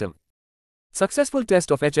propulsion system. Successful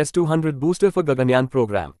test of HS-200 booster for Gaganyaan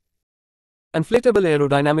program. Inflatable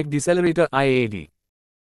aerodynamic decelerator IAD.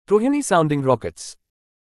 Rohini sounding rockets.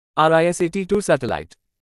 RIS-82 satellite.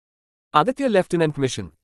 Aditya Lieutenant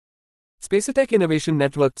mission. Spacetech Innovation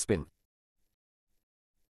Network spin.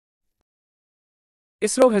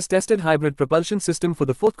 ISRO has tested hybrid propulsion system for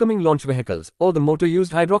the forthcoming launch vehicles, or the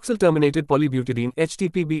motor-used hydroxyl-terminated polybutadiene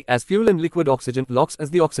HTPB as fuel and liquid oxygen LOX as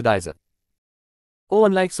the oxidizer.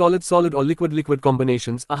 Unlike solid-solid or liquid-liquid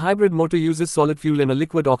combinations, a hybrid motor uses solid fuel in a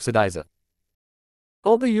liquid oxidizer.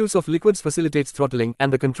 Or the use of liquids facilitates throttling,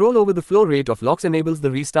 and the control over the flow rate of LOX enables the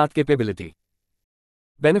restart capability.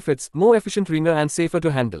 Benefits: more efficient, leaner and safer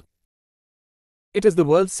to handle. It is the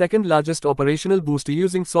world's second largest operational booster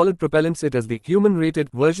using solid propellants. It is the human-rated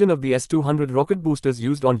version of the S-200 rocket boosters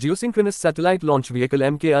used on Geosynchronous Satellite Launch Vehicle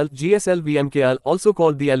MKL GSLV-MKL, also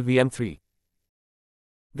called the LVM-3.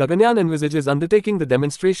 Gaganyaan envisages undertaking the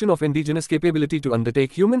demonstration of indigenous capability to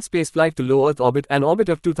undertake human spaceflight to low Earth orbit, an orbit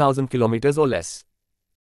of 2,000 kilometers or less.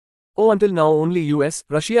 Until now only US,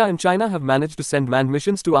 Russia and China have managed to send manned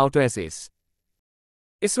missions to outer space.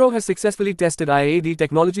 ISRO has successfully tested IAD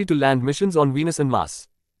technology to land missions on Venus and Mars.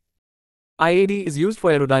 IAD is used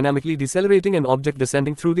for aerodynamically decelerating an object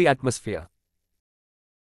descending through the atmosphere.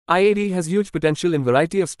 IAD has huge potential in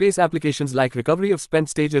variety of space applications like recovery of spent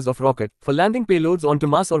stages of rocket, for landing payloads onto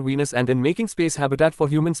Mars or Venus, and in making space habitat for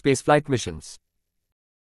human spaceflight missions.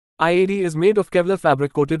 IAD is made of Kevlar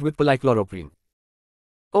fabric coated with polychloroprene.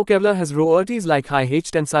 Kevlar has properties like high H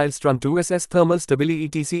tensile strength, 2SS thermal stability,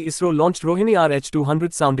 etc. ISRO launched Rohini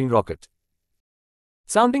RH-200 sounding rocket.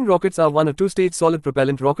 Sounding rockets are one or two-stage solid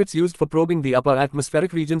propellant rockets used for probing the upper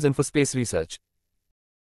atmospheric regions and for space research.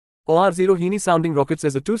 Rohini sounding rockets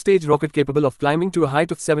is a two-stage rocket capable of climbing to a height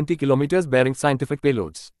of 70 kilometers bearing scientific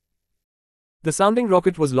payloads. The sounding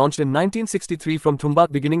rocket was launched in 1963 from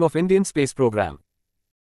Thumbat, beginning of Indian space program.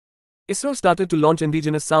 ISRO started to launch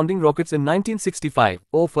indigenous sounding rockets in 1965.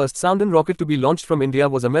 First sounding rocket to be launched from India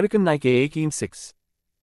was American Nike A-6.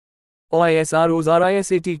 ISRO's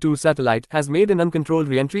RIS-82 satellite has made an uncontrolled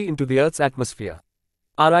re-entry into the Earth's atmosphere.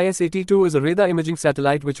 RIS-82 is a radar imaging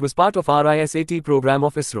satellite which was part of RIS-80 program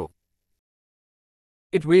of ISRO.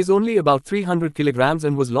 It weighs only about 300 kilograms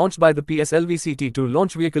and was launched by the PSLV-CT-2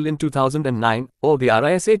 launch vehicle in 2009. The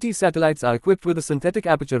RIS-80 satellites are equipped with a synthetic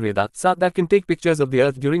aperture radar that can take pictures of the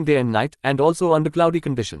Earth during day and night, and also under cloudy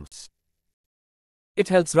conditions. It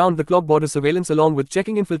helps round-the-clock border surveillance along with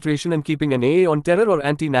checking infiltration and keeping an eye on terror or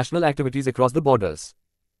anti-national activities across the borders.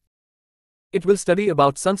 It will study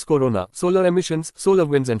about Sun's corona, solar emissions, solar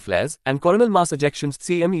winds and flares, and coronal mass ejections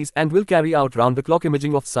 (CMEs), and will carry out round-the-clock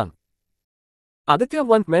imaging of Sun. Aditya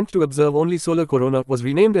 1, meant to observe only solar corona, was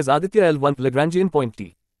renamed as Aditya L1 Lagrangian point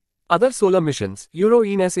T. Other solar missions: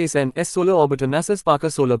 EURO-ENS Solar Orbiter, NASA's Parker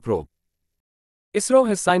Solar Probe. ISRO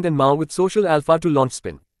has signed an MOU with Social Alpha to launch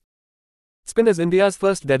SPIN. SPIN is India's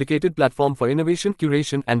first dedicated platform for innovation,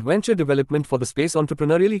 curation, and venture development for the space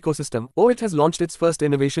entrepreneurial ecosystem. It has launched its first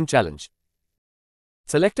innovation challenge.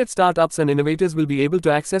 Selected startups and innovators will be able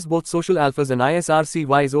to access both Social Alpha's and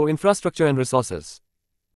ISRC's infrastructure and resources.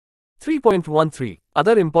 3.13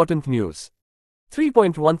 Other important news.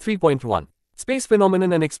 3.13.1 Space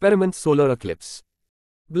phenomenon and experiments: solar eclipse,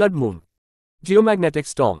 blood moon, geomagnetic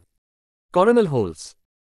storm, coronal holes.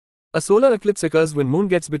 A solar eclipse occurs when moon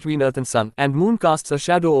gets between Earth and Sun, and moon casts a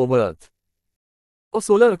shadow over Earth.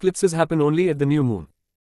 Solar eclipses happen only at the new moon.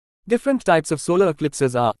 Different types of solar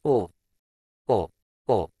eclipses are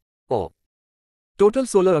Total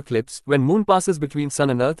solar eclipse, when moon passes between Sun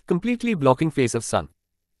and Earth, completely blocking face of Sun.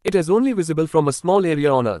 It is only visible from a small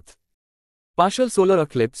area on Earth. Partial solar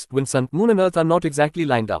eclipse, when Sun, Moon and Earth are not exactly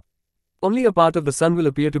lined up. Only a part of the Sun will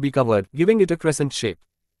appear to be covered, giving it a crescent shape.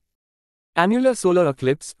 Annular solar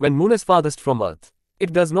eclipse, when Moon is farthest from Earth.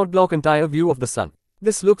 It does not block entire view of the Sun.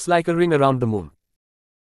 This looks like a ring around the Moon.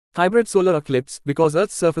 Hybrid solar eclipse, because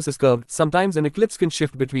Earth's surface is curved, sometimes an eclipse can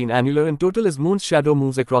shift between annular and total as Moon's shadow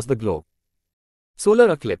moves across the globe. Solar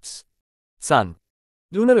eclipse. Sun.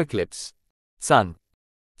 Lunar eclipse. Sun.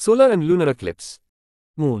 Solar and lunar eclipse.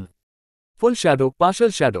 Moon. Full shadow, partial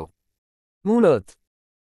shadow. Moon Earth.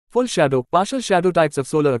 Full shadow, partial shadow types of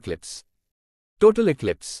solar eclipse. Total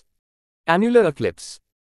eclipse. Annular eclipse.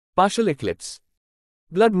 Partial eclipse.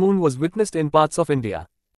 Blood moon was witnessed in parts of India.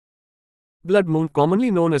 Blood moon, commonly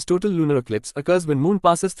known as total lunar eclipse, occurs when moon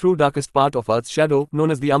passes through darkest part of Earth's shadow, known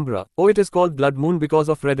as the umbra. It is called blood moon because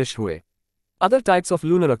of reddish hue. Other types of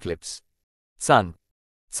lunar eclipse. Sun.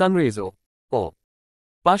 Sun rays.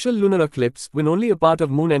 Partial lunar eclipse, when only a part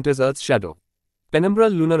of moon enters Earth's shadow.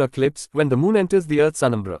 Penumbral lunar eclipse, when the moon enters the Earth's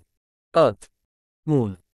penumbra. Earth.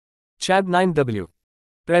 Moon. Chad 9W.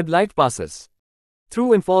 Red light passes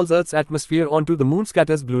through and falls Earth's atmosphere onto the moon,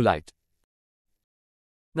 scatters blue light.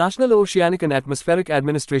 National Oceanic and Atmospheric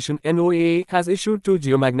Administration (NOAA) has issued 2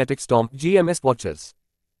 geomagnetic storm (GMS) watches.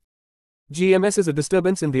 GMS is a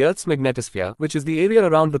disturbance in the Earth's magnetosphere, which is the area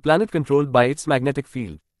around the planet controlled by its magnetic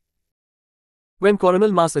field. When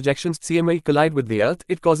coronal mass ejections (CME) collide with the Earth,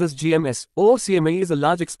 it causes GMS. CME is a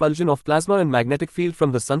large expulsion of plasma and magnetic field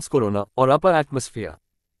from the Sun's corona, or upper atmosphere.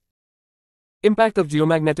 Impact of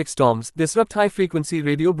geomagnetic storms disrupt high-frequency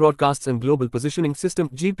radio broadcasts and global positioning system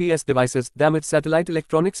 (GPS) devices, damage satellite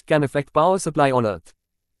electronics, can affect power supply on Earth.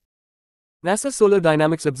 NASA's Solar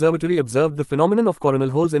Dynamics Observatory observed the phenomenon of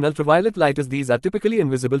coronal holes in ultraviolet light, as these are typically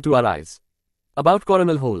invisible to our eyes. About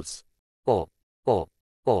coronal holes.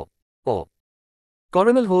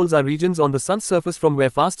 Coronal holes are regions on the Sun's surface from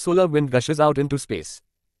where fast solar wind gushes out into space.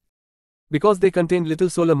 Because they contain little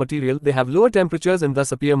solar material, they have lower temperatures and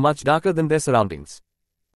thus appear much darker than their surroundings.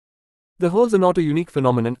 The holes are not a unique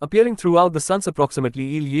phenomenon, appearing throughout the Sun's approximately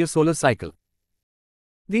year solar cycle.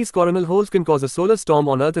 These coronal holes can cause a solar storm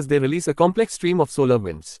on Earth as they release a complex stream of solar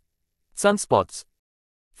winds. Sunspots.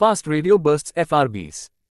 Fast radio bursts (FRBs).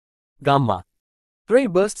 Gamma ray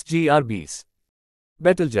bursts (GRBs).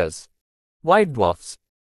 Betelgeuse. White dwarfs.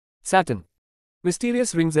 Saturn.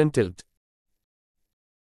 Mysterious rings and tilt.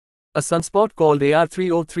 A sunspot called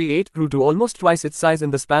AR3038 grew to almost twice its size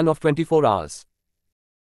in the span of 24 hours.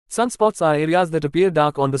 Sunspots are areas that appear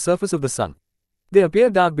dark on the surface of the Sun. They appear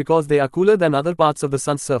dark because they are cooler than other parts of the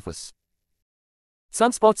Sun's surface.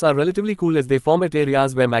 Sunspots are relatively cool as they form at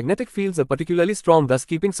areas where magnetic fields are particularly strong, thus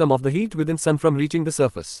keeping some of the heat within Sun from reaching the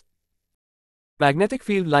surface. Magnetic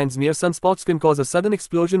field lines near sunspots can cause a sudden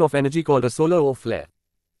explosion of energy called a solar flare.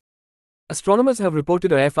 Astronomers have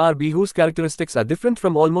reported a FRB whose characteristics are different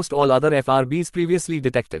from almost all other FRBs previously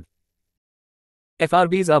detected.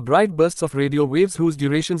 FRBs are bright bursts of radio waves whose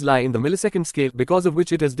durations lie in the millisecond scale, because of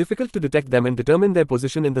which it is difficult to detect them and determine their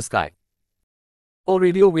position in the sky. All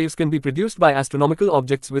radio waves can be produced by astronomical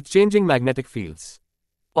objects with changing magnetic fields.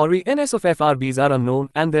 Origins of FRBs are unknown,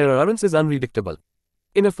 and their occurrence is unpredictable.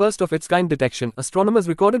 In a first-of-its-kind detection, astronomers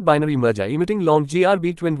recorded binary merger emitting long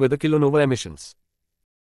GRB twinned with the kilonova emissions.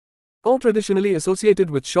 Traditionally associated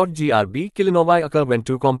with short GRB, kilonovae occur when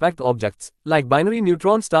two compact objects, like binary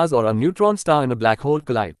neutron stars or a neutron star in a black hole,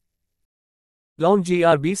 collide. Long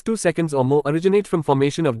GRBs 2 seconds or more originate from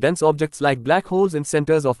formation of dense objects like black holes in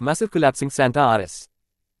centers of massive collapsing Santa Rs.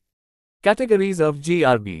 Categories of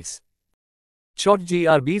GRBs. Short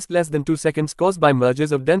GRBs less than 2 seconds caused by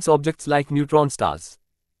mergers of dense objects like neutron stars.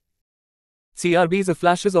 CRBs are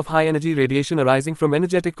flashes of high-energy radiation arising from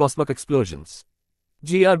energetic cosmic explosions.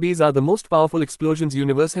 GRBs are the most powerful explosions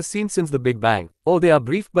universe has seen since the Big Bang, or they are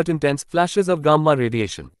brief but intense flashes of gamma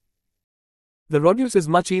radiation. The radius is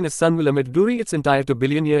much as Sun will emit during its entire 2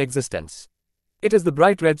 billion-year existence. It is the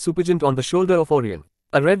bright red supergiant on the shoulder of Orion.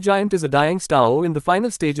 A red giant is a dying star in the final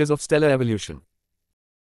stages of stellar evolution.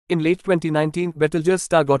 In late 2019, Betelgeuse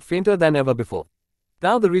star got fainter than ever before.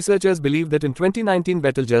 Now the researchers believe that in 2019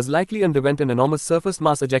 Betelgeuse likely underwent an enormous surface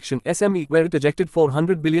mass ejection (SME), where it ejected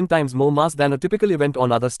 400 billion times more mass than a typical event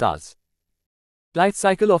on other stars. Life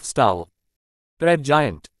cycle of star. Red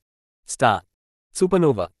giant. Star.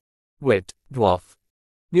 Supernova. White dwarf.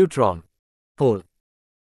 Neutron. Hole.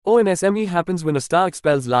 An SME happens when a star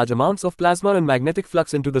expels large amounts of plasma and magnetic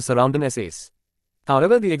flux into the surrounding space.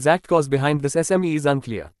 However, the exact cause behind this SME is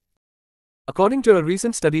unclear. According to a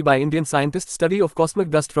recent study by Indian scientists, study of cosmic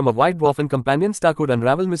dust from a white dwarf and companion star could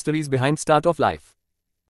unravel mysteries behind start of life.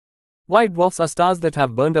 White dwarfs are stars that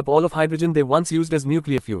have burned up all of hydrogen they once used as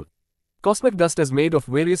nuclear fuel. Cosmic dust is made of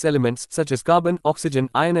various elements such as carbon, oxygen,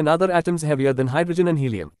 iron and other atoms heavier than hydrogen and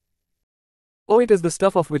helium. It is the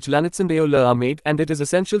stuff of which planets and aeola are made, and it is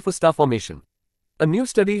essential for star formation. A new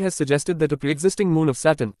study has suggested that a pre-existing moon of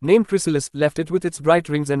Saturn, named Chrysalis, left it with its bright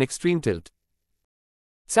rings and extreme tilt.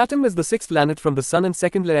 Saturn is the sixth planet from the Sun and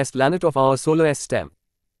second last planet of our solar system.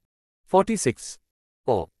 46.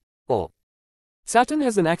 Saturn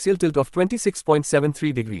has an axial tilt of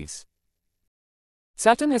 26.73 degrees.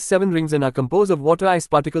 Saturn has 7 rings and are composed of water ice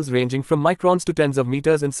particles ranging from microns to tens of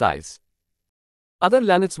meters in size. Other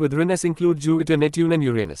planets with rings include Jupiter, Neptune and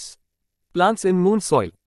Uranus. Plants in moon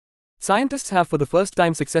soil. Scientists have for the first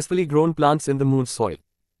time successfully grown plants in the moon's soil.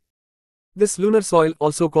 This lunar soil,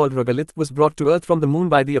 also called regolith, was brought to Earth from the moon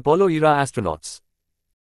by the Apollo-era astronauts.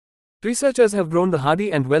 Researchers have grown the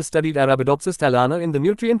hardy and well-studied Arabidopsis thaliana in the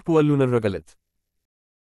nutrient-poor lunar regolith.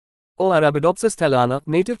 Arabidopsis thaliana,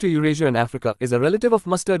 native to Eurasia and Africa, is a relative of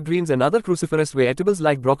mustard greens and other cruciferous vegetables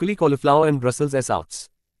like broccoli, cauliflower and Brussels sprouts.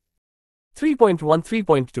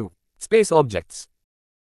 3.1-3.2 Space Objects.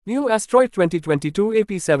 New Asteroid 2022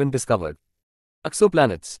 AP7 discovered.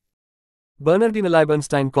 Exoplanets.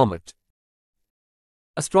 Bernardino-Leibenstein Comet.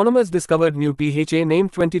 Astronomers discovered new PHA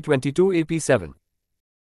named 2022 AP7.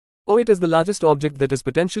 It is the largest object that is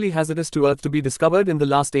potentially hazardous to Earth to be discovered in the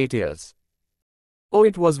last 8 years.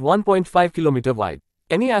 It was 1.5 km wide.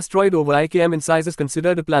 Any asteroid over 1 km in size is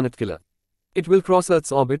considered a planet killer. It will cross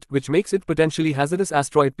Earth's orbit, which makes it potentially hazardous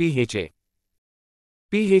asteroid PHA.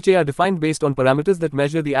 PHA are defined based on parameters that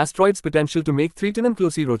measure the asteroid's potential to make 3 ton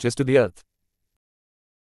close to the Earth.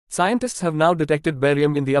 Scientists have now detected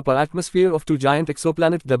barium in the upper atmosphere of two giant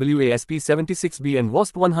exoplanets WASP-76b and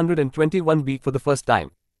WASP-121b for the first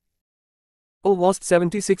time.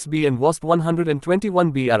 WASP-76b and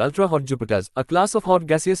WASP-121b are ultra-hot Jupiters, a class of hot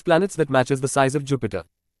gaseous planets that matches the size of Jupiter.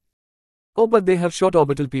 But they have short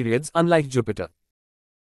orbital periods, unlike Jupiter.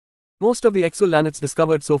 Most of the exoplanets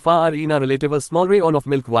discovered so far are in our relatively small region of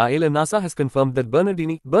Milky Way, and NASA has confirmed that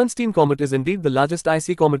Bernstein comet is indeed the largest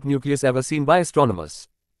icy comet nucleus ever seen by astronomers.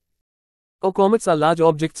 Comets are large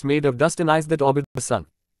objects made of dust and ice that orbit the Sun.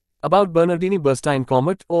 About Bernardini-Bernstein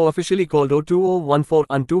comet, or officially called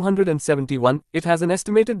O2014-271, it has an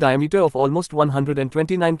estimated diameter of almost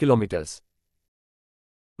 129 kilometers.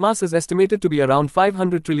 Mass is estimated to be around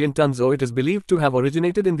 500 trillion tons, or it is believed to have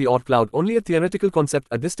originated in the Oort cloud, only a theoretical concept,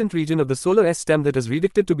 a distant region of the solar S-stem that is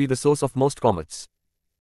predicted to be the source of most comets.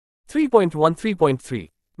 3.1-3.3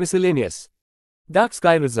 Miscellaneous. Dark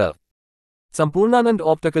Sky Reserve. Sampurnanand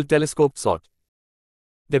Optical Telescope sought.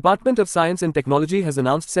 Department of Science and Technology has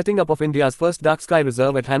announced setting up of India's first dark sky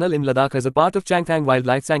reserve at Hanal in Ladakh as a part of Changthang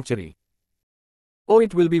Wildlife Sanctuary.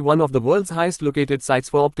 It will be one of the world's highest located sites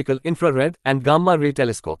for optical, infrared, and gamma-ray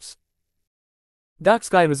telescopes. Dark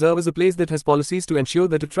Sky Reserve is a place that has policies to ensure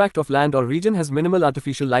that a tract of land or region has minimal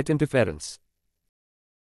artificial light interference.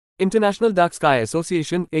 International Dark Sky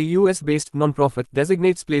Association, a US-based non-profit,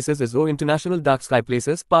 designates places as international dark sky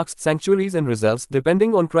places, parks, sanctuaries and reserves,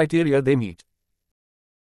 depending on criteria they meet.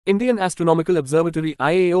 Indian Astronomical Observatory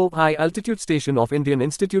IAO High Altitude Station of Indian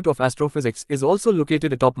Institute of Astrophysics is also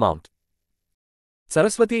located atop Mount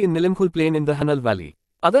Saraswati in Nilimkhul Plain in the Hanal Valley.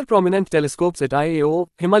 Other prominent telescopes at IAO: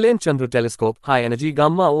 Himalayan Chandra Telescope, High Energy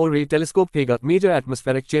Gamma Ray Telescope, Haga, Major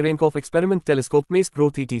Atmospheric Cherenkov Experiment Telescope, Mace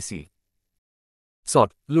Growth etc.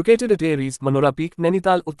 SOT, located at Aries, Manora Peak,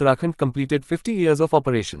 Nainital, Uttarakhand, completed 50 years of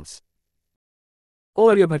operations.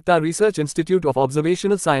 Aryabhatta Research Institute of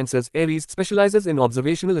Observational Sciences, Aries, specializes in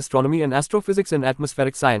observational astronomy and astrophysics and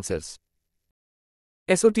atmospheric sciences.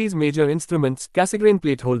 SOT's major instruments: Cassegrain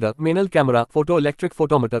plate holder, Manual camera, photoelectric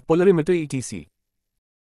photometer, polarimeter etc.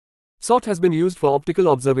 SOT has been used for optical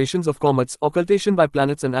observations of comets, occultation by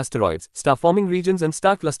planets and asteroids, star-forming regions and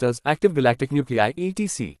star clusters, active galactic nuclei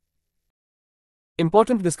etc.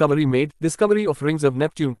 Important discovery made: discovery of rings of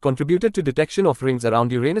Neptune contributed to detection of rings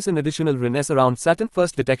around Uranus and additional rings around Saturn.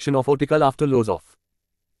 First detection of optical after loss of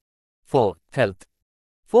 4. Health.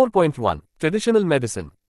 4.1 Traditional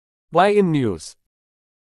medicine. Why in news?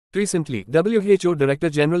 Recently, WHO Director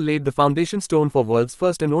General laid the foundation stone for world's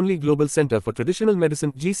first and only global center for traditional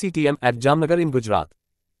medicine (GCTM) at Jamnagar in Gujarat.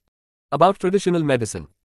 About traditional medicine.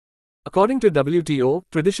 According to WTO,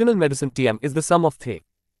 traditional medicine (TM) is the sum of the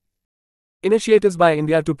initiatives by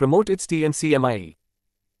India to promote its TNCMIE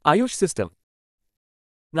Ayush system.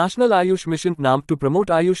 National Ayush Mission NAM to promote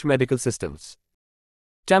Ayush medical systems.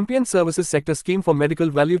 Champion Services Sector Scheme for Medical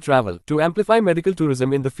Value Travel to amplify medical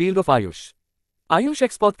tourism in the field of Ayush. Ayush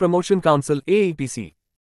Export Promotion Council AEPC.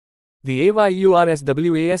 The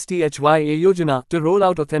AYURSWASTHYA Yojana to roll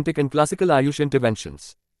out authentic and classical Ayush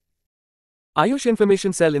interventions. Ayush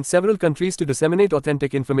Information Cell in several countries to disseminate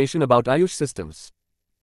authentic information about Ayush systems.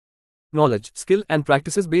 Knowledge, skill, and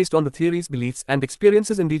practices based on the theories, beliefs, and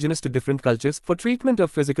experiences indigenous to different cultures for treatment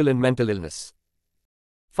of physical and mental illness.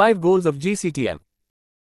 5 Goals of GCTM.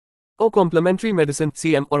 Complementary medicine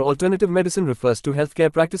 (CM) or alternative medicine refers to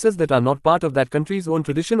healthcare practices that are not part of that country's own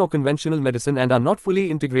tradition or conventional medicine and are not fully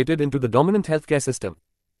integrated into the dominant healthcare system.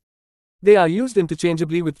 They are used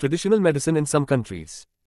interchangeably with traditional medicine in some countries.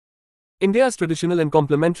 India's traditional and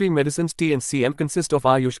complementary medicines T and CM consist of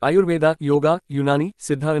Ayush, Ayurveda, Yoga, Unani,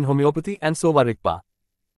 Siddha and Homeopathy and Sova Rigpa.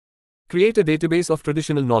 Create a database of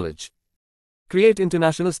traditional knowledge. Create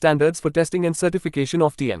international standards for testing and certification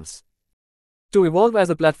of TMs. To evolve as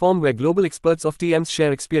a platform where global experts of TMs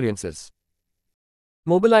share experiences.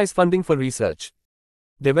 Mobilize funding for research.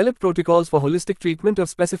 Develop protocols for holistic treatment of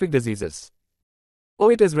specific diseases.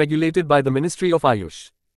 It is regulated by the Ministry of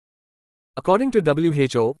Ayush. According to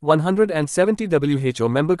WHO, 170 WHO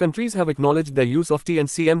member countries have acknowledged their use of T and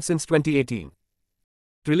CM since 2018.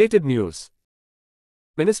 Related news.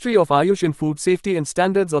 Ministry of Ayush and Food Safety and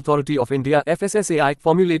Standards Authority of India FSSAI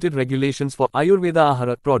formulated regulations for Ayurveda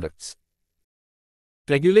Ahara products.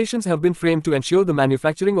 Regulations have been framed to ensure the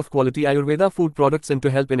manufacturing of quality Ayurveda food products and to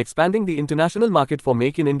help in expanding the international market for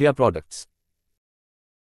Make in India products.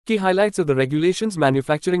 Key highlights of the regulations: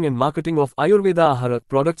 manufacturing and marketing of Ayurveda Ahara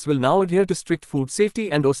products will now adhere to strict food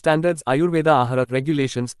safety and standards. Ayurveda Ahara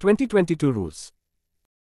Regulations 2022 rules.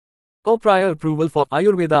 Or prior approval for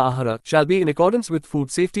Ayurveda Ahara shall be in accordance with Food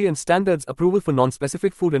Safety and Standards Approval for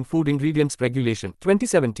Non-Specific Food and Food Ingredients Regulation,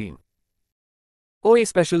 2017. A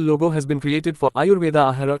special logo has been created for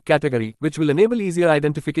Ayurveda Ahara category, which will enable easier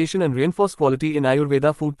identification and reinforce quality in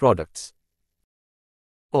Ayurveda food products.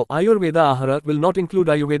 Ayurveda Ahara will not include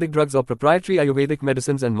Ayurvedic drugs or proprietary Ayurvedic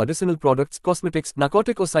medicines and medicinal products, cosmetics,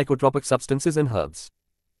 narcotic or psychotropic substances and herbs.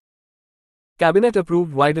 Cabinet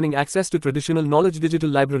approved widening access to Traditional Knowledge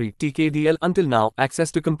Digital Library (TKDL). Until now,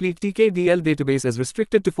 access to complete TKDL database is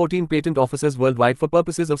restricted to 14 patent offices worldwide for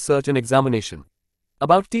purposes of search and examination.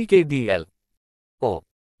 About TKDL.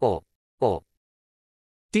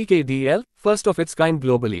 TKDL, first of its kind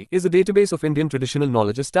globally, is a database of Indian traditional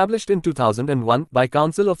knowledge established in 2001 by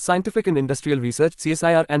Council of Scientific and Industrial Research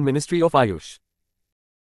 (CSIR) and Ministry of Ayush.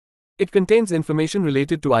 It contains information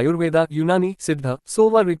related to Ayurveda, Unani, Siddha,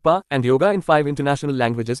 Sova Rigpa, and Yoga in 5 international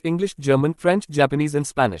languages: English, German, French, Japanese and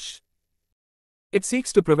Spanish. It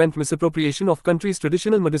seeks to prevent misappropriation of country's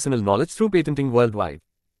traditional medicinal knowledge through patenting worldwide.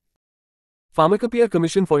 Pharmacopoeia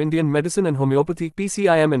Commission for Indian Medicine and Homeopathy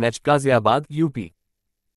 (PCIM&H), Ghaziabad, UP.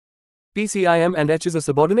 PCIM&H is a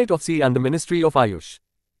subordinate of C and the Ministry of Ayush.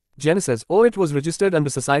 Genesis: it was registered under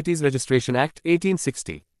Societies Registration Act,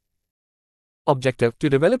 1860. Objective: to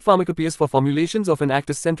develop pharmacopoeias for formulations of an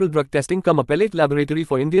act as central drug testing cum appellate laboratory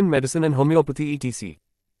for Indian medicine and homeopathy etc.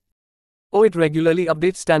 It regularly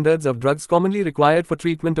updates standards of drugs commonly required for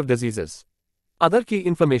treatment of diseases. Other key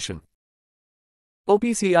information.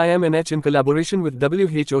 PCIM&H in collaboration with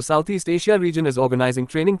WHO Southeast Asia region is organizing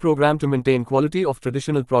training program to maintain quality of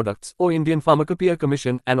traditional products. Indian Pharmacopoeia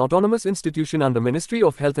Commission, an autonomous institution under Ministry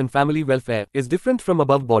of Health and Family Welfare, is different from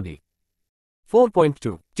above body.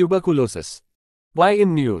 4.2. Tuberculosis. Why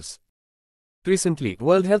in news? Recently,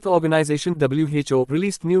 World Health Organization (WHO)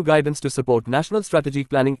 released new guidance to support National Strategic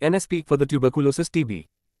Planning (NSP) for the tuberculosis TB.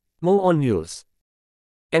 More on news.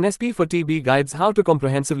 NSP for TB guides how to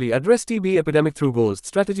comprehensively address TB epidemic through goals,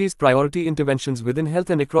 strategies, priority interventions within health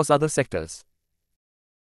and across other sectors.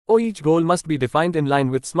 Each goal must be defined in line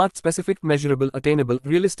with SMART: specific, measurable, attainable,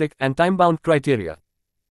 realistic, and time-bound criteria.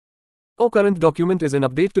 Current document is an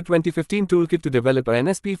update to 2015 toolkit to develop a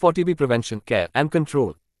NSP for TB prevention, care, and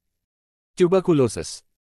control. Tuberculosis.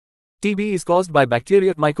 TB is caused by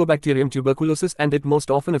bacteria, Mycobacterium tuberculosis, and it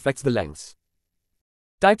most often affects the lungs.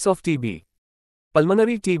 Types of TB.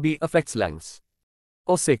 Pulmonary TB affects lungs.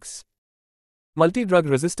 6. Multi-drug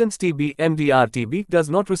resistance TB (MDR-TB) does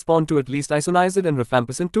not respond to at least isoniazid and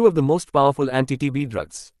rifampicin, 2 of the most powerful anti-TB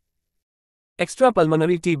drugs.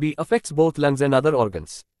 Extrapulmonary TB affects both lungs and other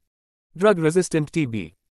organs. Drug-resistant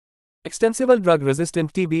TB. Extensible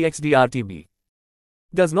drug-resistant TB (XDR-TB)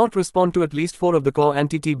 does not respond to at least 4 of the core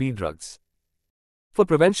anti-TB drugs. For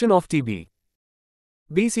prevention of TB,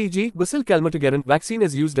 BCG Bacillus calmette vaccine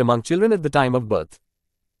is used among children at the time of birth.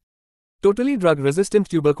 Totally drug-resistant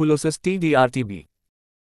tuberculosis (TDR-TB).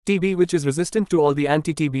 TB which is resistant to all the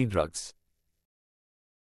anti-TB drugs.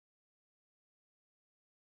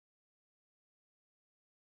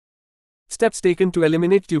 Steps taken to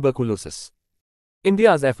eliminate tuberculosis.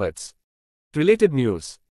 India's efforts. Related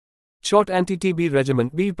news. Short anti-TB regimen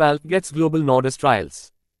 (BPAL) gets global nod as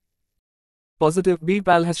trials. Positive: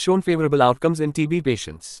 BPAL has shown favorable outcomes in TB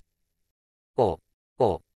patients.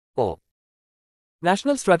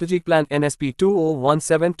 National Strategic Plan NSP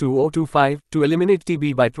 2017-2025 to eliminate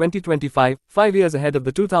TB by 2025, 5 years ahead of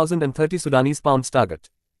the 2030 Sudanese pounds target.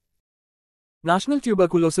 National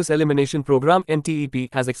Tuberculosis Elimination Program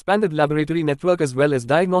 (NTEP) has expanded laboratory network as well as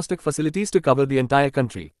diagnostic facilities to cover the entire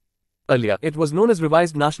country. Earlier, it was known as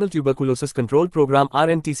Revised National Tuberculosis Control Program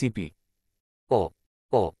 (RNTCP).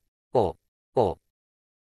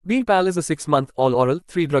 BPAL is a 6-month, all-oral,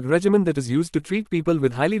 3-drug regimen that is used to treat people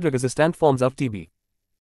with highly drug-resistant forms of TB.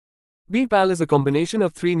 BPAL is a combination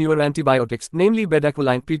of 3 newer antibiotics, namely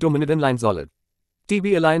bedaquiline, pretomanid and linezolid.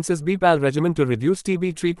 TB Alliance's BPAL regimen to reduce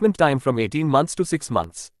TB treatment time from 18 months to 6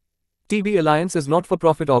 months. TB Alliance is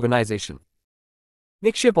not-for-profit organization.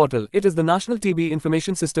 NICSHE Portal, it is the National TB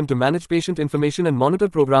Information System to manage patient information and monitor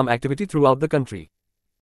program activity throughout the country.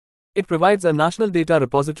 It provides a national data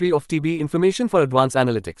repository of TB information for advanced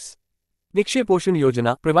analytics. NICSHE Poshan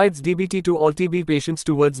Yojana provides DBT to all TB patients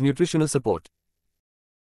towards nutritional support.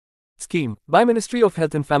 Scheme by Ministry of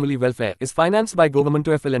Health and Family Welfare is financed by Government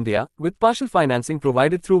of India, with partial financing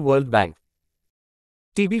provided through World Bank.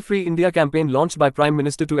 TB Free India campaign launched by Prime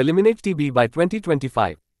Minister to eliminate TB by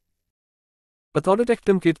 2025. Pathology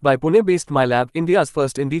kit by Pune-based MyLab, India's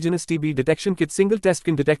first indigenous TB detection kit. Single test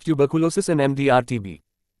can detect tuberculosis and MDR-TB.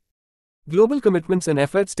 Global commitments and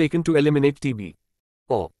efforts taken to eliminate TB.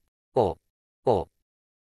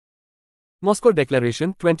 Moscow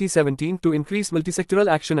Declaration 2017 to increase multisectoral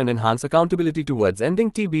action and enhance accountability towards ending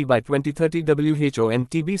TB by 2030. WHO and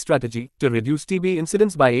TB strategy to reduce TB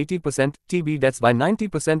incidence by 80%, TB deaths by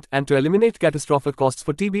 90%, and to eliminate catastrophic costs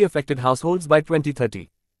for TB affected households by 2030.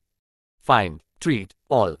 Find, treat,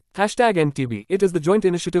 all. #NTB. It is the joint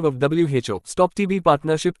initiative of WHO, Stop TB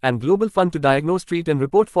Partnership, and Global Fund to diagnose, treat, and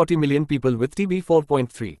report 40 million people with TB.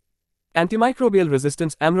 4.3. Antimicrobial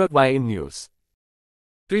resistance, AMRA. Why in news?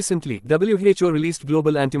 Recently, WHO released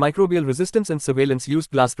Global Antimicrobial Resistance and Surveillance Use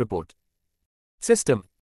GLASS report. System.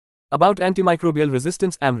 About antimicrobial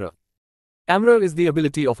resistance, AMRA. AMRA is the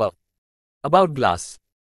ability of a about GLASS.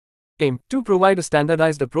 Aim to provide a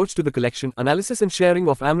standardized approach to the collection, analysis and sharing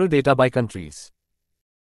of AMRA data by countries.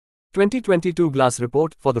 2022 GLASS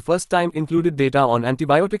report for the first time included data on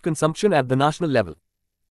antibiotic consumption at the national level.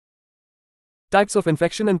 Types of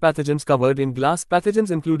infection and pathogens covered in GLASS. Pathogens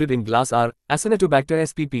included in GLASS are Acinetobacter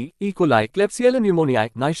spp, E. coli, Klebsiella pneumoniae,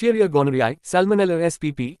 Neisseria gonorrhoeae, Salmonella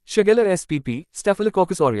spp, Shigella spp,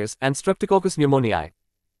 Staphylococcus aureus, and Streptococcus pneumoniae.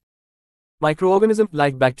 Microorganisms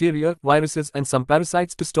like bacteria, viruses, and some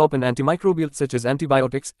parasites to stop an antimicrobial such as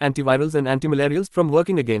antibiotics, antivirals, and antimalarials from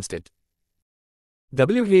working against it.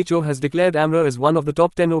 WHO has declared AMRA as one of the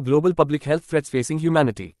top 10 global public health threats facing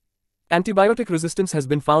humanity. Antibiotic resistance has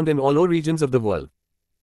been found in all regions of the world.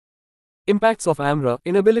 Impacts of AMRA: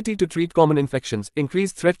 inability to treat common infections,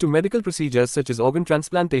 increased threat to medical procedures such as organ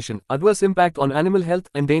transplantation, adverse impact on animal health,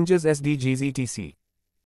 endangers SDGs etc.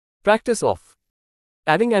 Practice of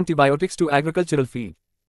adding antibiotics to agricultural feed.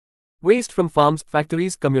 Waste from farms,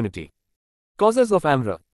 factories, community. Causes of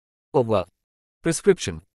AMRA: over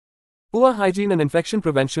prescription, poor hygiene and infection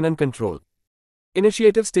prevention and control.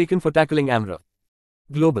 Initiatives taken for tackling AMRA.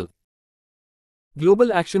 Global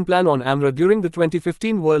Action Plan on AMRA. During the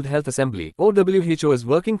 2015 World Health Assembly, WHO is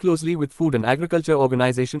working closely with Food and Agriculture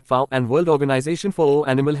Organization (FAO) and World Organization for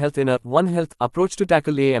Animal Health in a One Health approach to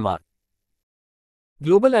tackle AMR.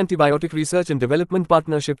 Global Antibiotic Research and Development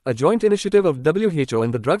Partnership, a joint initiative of WHO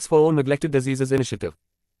and the Drugs for Neglected Diseases Initiative.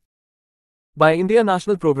 By India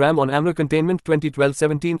National Program on AMRA Containment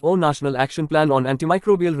 2012-17 National Action Plan on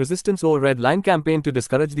Antimicrobial Resistance Red Line Campaign to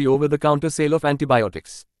discourage the over-the-counter sale of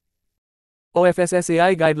antibiotics.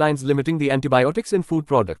 OFSSAI Guidelines limiting the antibiotics in food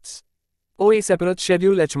products. OA Separate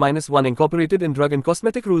Schedule H-1 incorporated in Drug and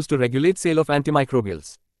Cosmetic Rules to regulate sale of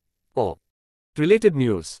antimicrobials. Related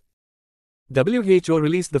news. WHO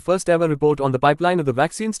released the first ever report on the pipeline of the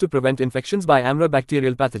vaccines to prevent infections by AMRA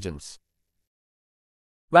bacterial pathogens.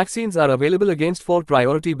 Vaccines are available against 4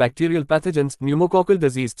 priority bacterial pathogens: pneumococcal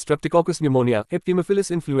disease, Streptococcus pneumonia,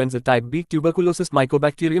 Haemophilus influenza type B, tuberculosis,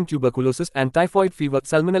 Mycobacterium tuberculosis, and typhoid fever,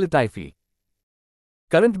 Salmonella typhi.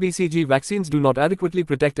 Current BCG vaccines do not adequately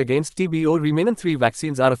protect against TB or remaining 3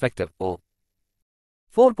 vaccines are effective.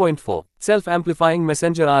 4.4. Self-amplifying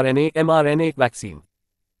messenger RNA mRNA vaccine.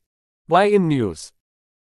 Why in news?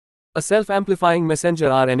 A self-amplifying messenger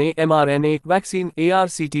RNA mRNA vaccine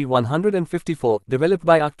ARCT-154 developed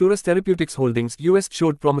by Arcturus Therapeutics Holdings US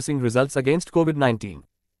showed promising results against COVID-19.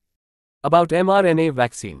 About mRNA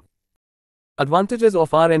vaccine. Advantages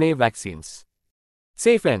of RNA vaccines.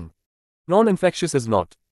 Safe and non-infectious, is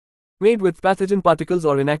not made with pathogen particles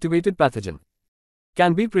or inactivated pathogen.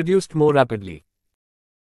 Can be produced more rapidly.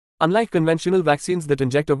 Unlike conventional vaccines that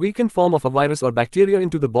inject a weakened form of a virus or bacteria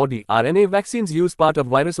into the body, RNA vaccines use part of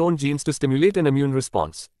virus' own genes to stimulate an immune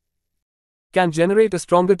response. Can generate a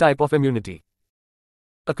stronger type of immunity.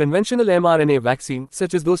 A conventional mRNA vaccine,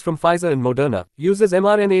 such as those from Pfizer and Moderna, uses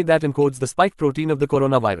mRNA that encodes the spike protein of the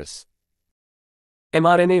coronavirus.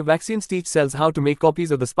 mRNA vaccines teach cells how to make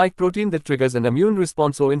copies of the spike protein that triggers an immune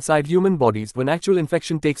response inside human bodies when actual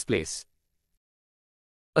infection takes place.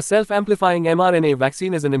 A self-amplifying mRNA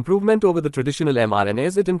vaccine is an improvement over the traditional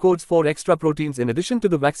mRNAs. It encodes 4 extra proteins in addition to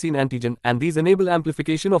the vaccine antigen, and these enable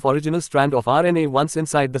amplification of original strand of RNA once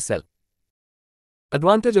inside the cell.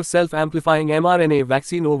 Advantage of self-amplifying mRNA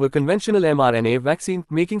vaccine over conventional mRNA vaccine: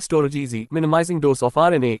 making storage easy, minimizing dose of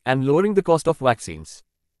RNA, and lowering the cost of vaccines.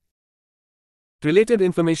 Related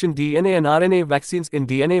information: DNA and RNA vaccines. In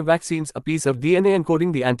DNA vaccines, a piece of DNA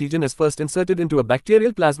encoding the antigen is first inserted into a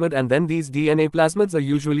bacterial plasmid, and then these DNA plasmids are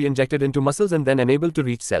usually injected into muscles and then enabled to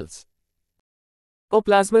reach cells. A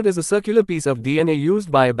plasmid is a circular piece of DNA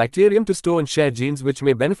used by a bacterium to store and share genes which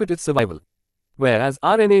may benefit its survival. Whereas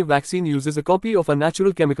RNA vaccine uses a copy of a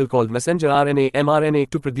natural chemical called messenger RNA mRNA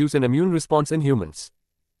to produce an immune response in humans.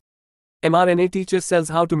 mRNA teaches cells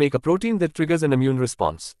how to make a protein that triggers an immune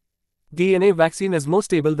response. DNA vaccine is more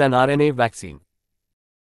stable than RNA vaccine.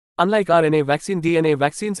 Unlike RNA vaccine, DNA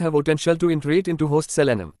vaccines have potential to integrate into host cell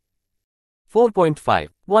enum. 4.5.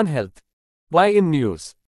 One Health. Why in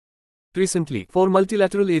news? Recently, 4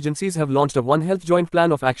 multilateral agencies have launched a One Health Joint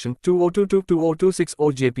Plan of Action 2022-2026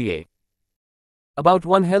 or JPA. About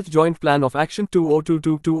One Health Joint Plan of Action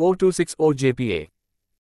 2022-2026 or JPA.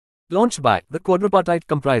 Launched by the quadripartite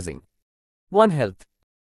comprising One Health.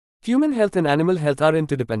 Human health and animal health are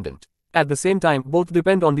interdependent. At the same time, both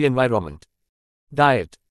depend on the environment,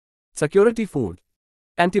 diet, security food,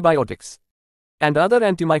 antibiotics, and other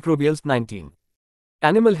antimicrobials. 19.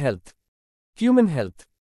 Animal health. Human health.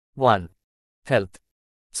 1. Health.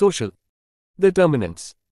 Social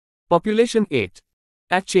determinants. Population 8.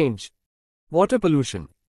 At change. Water pollution.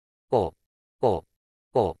 O.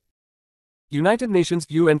 United Nations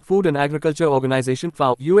UN Food and Agriculture Organization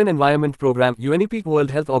FAO UN Environment Program UNEP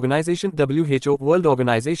World Health Organization WHO World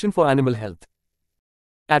Organization for Animal Health.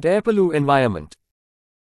 At air pollute environment.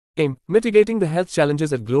 Aim, mitigating the health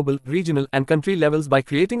challenges at global, regional and country levels by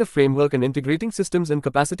creating a framework and integrating systems and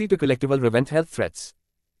capacity to collectively prevent health threats.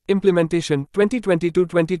 Implementation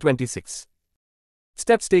 2020-2026.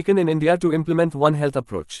 Steps taken in India to implement One Health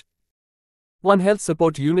approach. One Health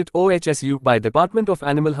Support Unit OHSU by Department of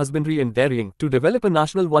Animal Husbandry and Dairying to develop a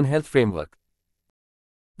national One Health framework.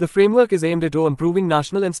 The framework is aimed at improving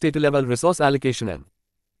national and state-level resource allocation and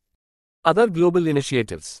other global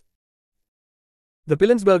initiatives. The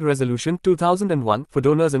Pilensberg Resolution 2001 for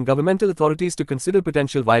donors and governmental authorities to consider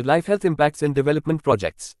potential wildlife health impacts in development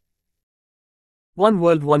projects. One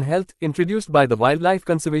World One Health, introduced by the Wildlife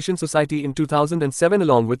Conservation Society in 2007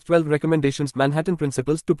 along with 12 recommendations Manhattan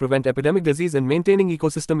Principles to prevent epidemic disease and maintaining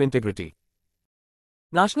ecosystem integrity.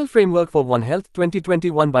 National Framework for One Health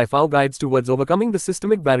 2021 by FAO guides towards overcoming the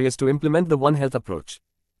systemic barriers to implement the One Health approach.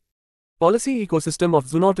 Policy Ecosystem of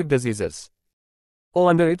Zoonotic Diseases.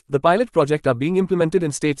 Under it, the pilot projects are being implemented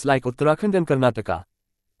in states like Uttarakhand and Karnataka.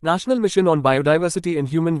 National Mission on Biodiversity and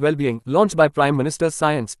Human Well-being, launched by Prime Minister's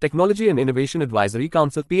Science, Technology and Innovation Advisory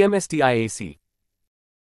Council PMSTIAC.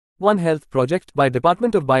 One Health Project by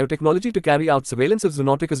Department of Biotechnology to carry out surveillance of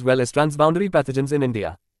zoonotic as well as transboundary pathogens in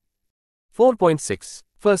India. 4.6.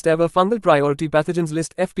 First ever Fungal Priority Pathogens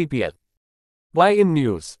List FPPL. Why in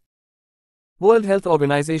news? World Health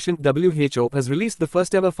Organization WHO has released the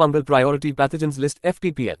first ever Fungal Priority Pathogens List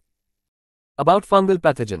FPPL. About fungal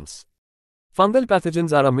pathogens. Fungal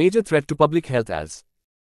pathogens are a major threat to public health as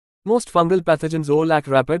most fungal pathogens lack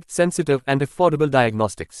rapid, sensitive and affordable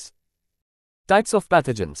diagnostics. Types of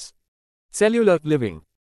pathogens. Cellular, living.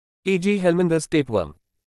 E.g. Helminth's tapeworm.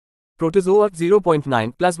 Protozoa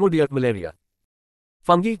 0.9 Plasmodium malaria.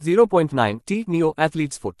 Fungi 0.9 T. Neo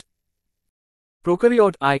athlete's foot.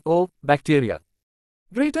 Prokaryote I.O. bacteria.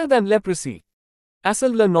 Greater than leprosy.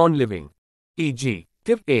 Acellular non-living. E.g.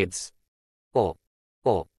 HIV AIDS.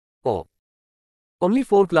 Only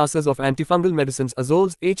 4 classes of antifungal medicines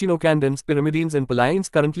azoles, echinocandins, pyrimidines and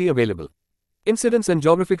polyines currently available. Incidence and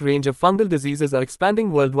geographic range of fungal diseases are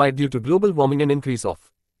expanding worldwide due to global warming and increase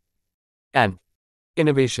of and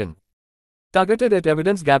innovation. Targeted at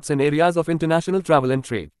evidence gaps in areas of international travel and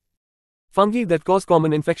trade. Fungi that cause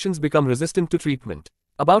common infections become resistant to treatment.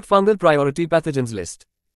 About Fungal Priority Pathogens List.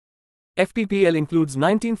 FPPL includes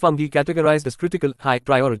 19 fungi categorized as critical, high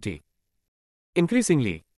priority,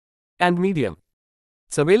 increasingly, and medium.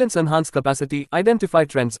 Surveillance enhance capacity, identify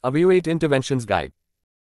trends, evaluate interventions guide.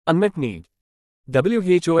 Unmet need.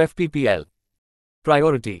 WHO FPPL.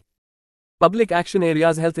 Priority. Public action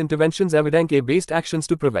areas health interventions evidence-based actions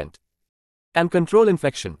to prevent and control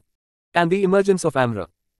infection and the emergence of AMRA.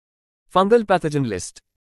 Fungal pathogen list.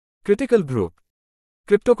 Critical group.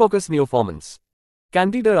 Cryptococcus neoformans.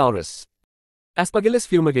 Candida auris. Aspergillus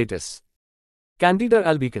fumigatus. Candida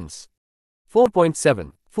albicans.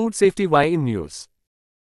 4.7. Food safety. Why in news?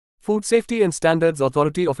 Food Safety and Standards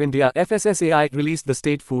Authority of India FSSAI released the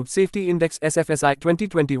State Food Safety Index SFSI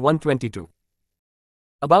 2021-22.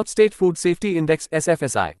 About State Food Safety Index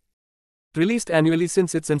SFSI. Released annually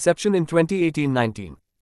since its inception in 2018-19.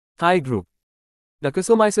 High Group.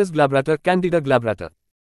 Dacasomyces glabrata, Candida glabrata.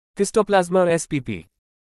 Histoplasma spp.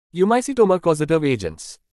 Eumycetoma causative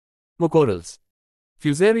agents. Mucorales.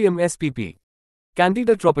 Fusarium spp.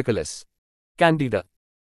 Candida tropicalis. Candida.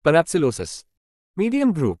 Parapsilosis.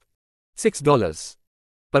 Medium Group. $6.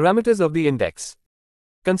 Parameters of the index.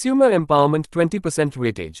 Consumer empowerment 20%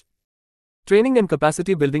 weightage. Training and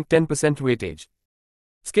capacity building 10% weightage.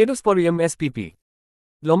 Scadosporium spp.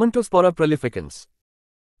 Lomontospora prolificans.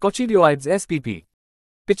 Coccidioides spp.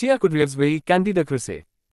 Pichia kudrievsvei Candida crisae.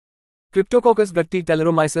 Cryptococcus gutti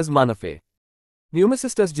Telleromyces manafe.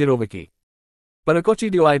 Pneumocystus girovici.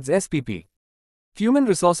 Paracoccidioides spp. Human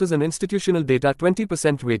resources and institutional data 20%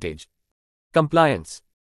 weightage. Compliance.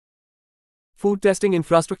 Food Testing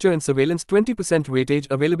Infrastructure and Surveillance 20% weightage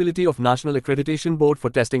availability of National Accreditation Board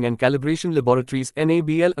for Testing and Calibration Laboratories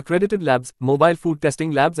NABL accredited labs, mobile food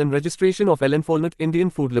testing labs and registration of LNFOLNet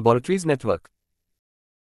Indian Food Laboratories Network.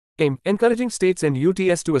 Aim: encouraging states and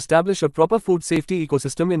UTS to establish a proper food safety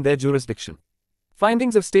ecosystem in their jurisdiction.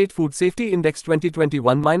 Findings of State Food Safety Index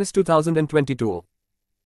 2021-2022.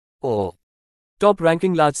 Oh. Top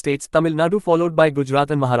ranking large states: Tamil Nadu followed by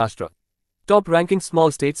Gujarat and Maharashtra. Top ranking small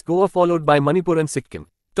states: Goa followed by Manipur and Sikkim.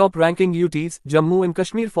 Top ranking UTs: Jammu and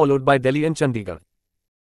Kashmir followed by Delhi and Chandigarh.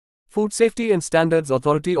 Food Safety and Standards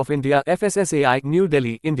Authority of India FSSAI, New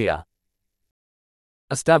Delhi, India.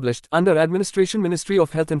 Established under Administration Ministry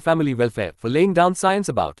of Health and Family Welfare for laying down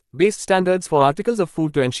science-about based standards for articles of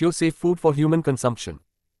food to ensure safe food for human consumption.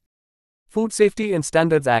 Food Safety and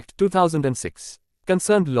Standards Act 2006.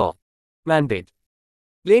 Concerned law. Mandate: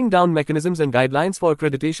 laying down mechanisms and guidelines for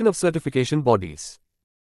accreditation of certification bodies.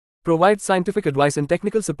 Provide scientific advice and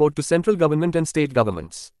technical support to central government and state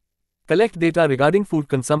governments. Collect data regarding food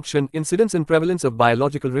consumption, incidence and prevalence of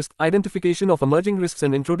biological risk, identification of emerging risks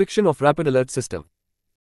and introduction of rapid alert system.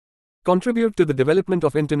 Contribute to the development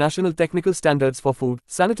of international technical standards for food,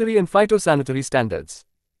 sanitary and phytosanitary standards.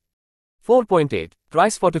 4.8.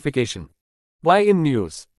 Rice fortification. Why in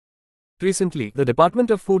news? Recently, the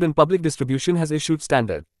Department of Food and Public Distribution has issued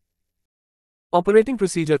Standard Operating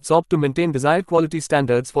Procedure (SOP) to maintain desired quality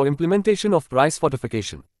standards for implementation of rice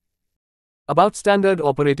fortification. About Standard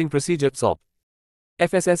Operating Procedure (SOP).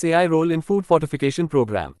 FSSAI role in food fortification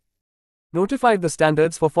program. Notified the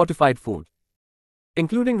standards for fortified food,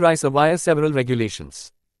 including rice via several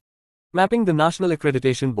regulations. Mapping the National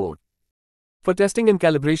Accreditation Board for Testing and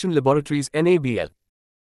Calibration Laboratories NABL.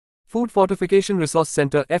 Food Fortification Resource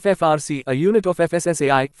Center FFRC, a unit of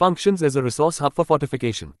FSSAI, functions as a resource hub for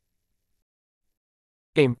fortification.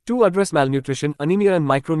 Aim: to address malnutrition, anemia and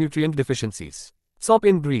micronutrient deficiencies. SOP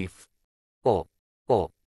in brief. O.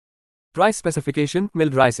 Rice specification: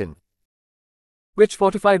 milled rice in which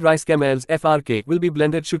fortified rice kernels FRK will be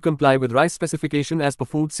blended should comply with rice specification as per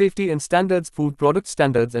Food Safety and Standards, Food Product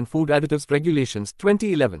Standards and Food Additives Regulations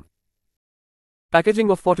 2011.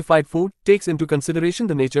 Packaging of fortified food takes into consideration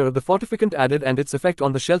the nature of the fortificant added and its effect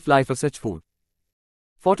on the shelf life of such food.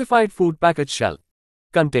 Fortified food package shall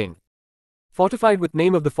contain fortified with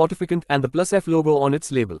name of the fortificant and the +F logo on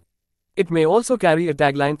its label. It may also carry a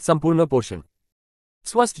tagline Sampurna Poshan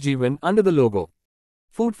Swast Jeevan under the logo.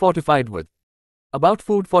 Food fortified with. About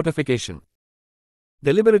food fortification.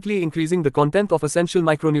 Deliberately increasing the content of essential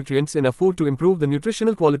micronutrients in a food to improve the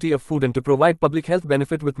nutritional quality of food and to provide public health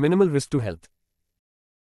benefit with minimal risk to health.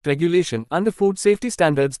 Regulation under Food Safety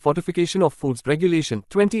Standards Fortification of Foods Regulation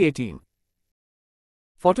 2018.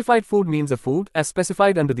 Fortified food means a food, as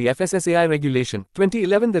specified under the FSSAI Regulation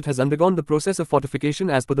 2011, that has undergone the process of fortification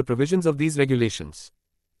as per the provisions of these regulations.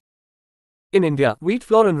 In India, wheat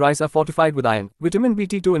flour and rice are fortified with iron, vitamin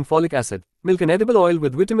B2 and folic acid, milk and edible oil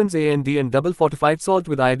with vitamins A and D and double fortified salt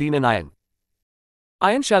with iodine and iron.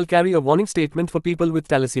 Iron shall carry a warning statement for people with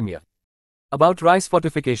thalassemia. About rice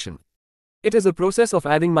fortification. It is a process of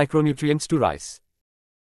adding micronutrients to rice.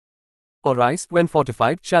 Or rice, when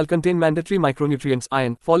fortified, shall contain mandatory micronutrients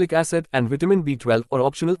iron, folic acid, and vitamin B12 or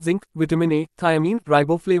optional zinc, vitamin A, thiamine,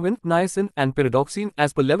 riboflavin, niacin, and pyridoxine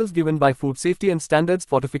as per levels given by Food Safety and Standards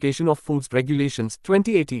Fortification of Foods Regulations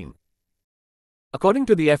 2018. According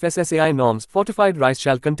to the FSSAI norms, fortified rice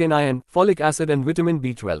shall contain iron, folic acid and vitamin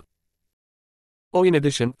B12. Or in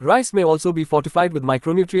addition, rice may also be fortified with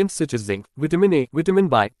micronutrients such as zinc, vitamin A, vitamin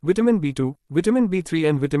B, vitamin B2, vitamin B3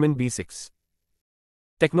 and vitamin B6.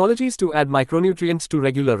 Technologies to add micronutrients to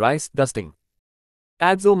regular rice dusting.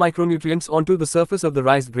 Adds those micronutrients onto the surface of the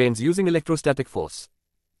rice grains using electrostatic force.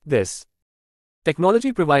 This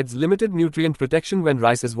technology provides limited nutrient protection when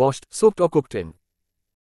rice is washed, soaked or cooked in.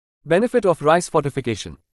 Benefit of rice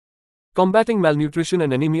fortification. Combating malnutrition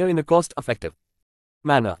and anemia in a cost-effective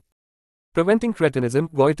manner. Preventing cretinism,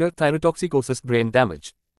 goiter, thyrotoxicosis, brain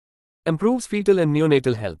damage. Improves fetal and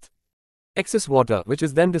neonatal health. Excess water which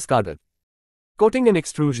is then discarded. Coating and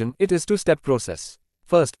extrusion, it is two-step process.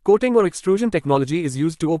 First, coating or extrusion technology is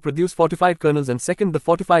used to produce fortified kernels, and second, the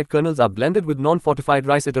fortified kernels are blended with non-fortified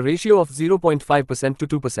rice at a ratio of 0.5% to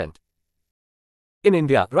 2%. In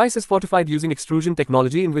India, rice is fortified using extrusion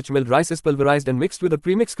technology in which milled rice is pulverized and mixed with a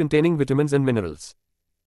premix containing vitamins and minerals.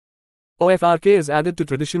 OFRK is added to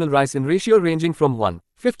traditional rice in ratio ranging from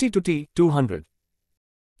 150 to T200.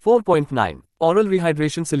 4.9. Oral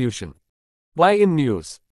rehydration solution. Why in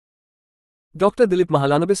news? Dr. Dilip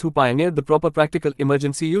Mahalanobis, who pioneered the proper practical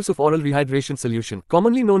emergency use of oral rehydration solution,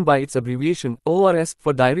 commonly known by its abbreviation ORS,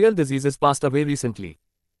 for diarrheal diseases, passed away recently.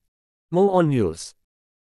 More on news.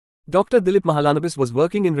 Dr. Dilip Mahalanobis was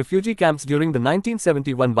working in refugee camps during the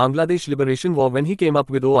 1971 Bangladesh Liberation War when he came up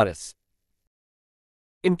with ORS.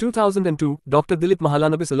 In 2002, Dr. Dilip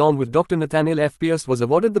Mahalanobis along with Dr. Nathaniel F. Pierce was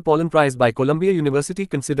awarded the Pollan Prize by Columbia University,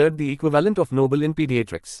 considered the equivalent of Nobel in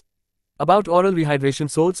pediatrics. About oral rehydration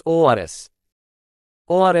salts ORS.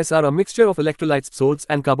 ORS are a mixture of electrolytes, salts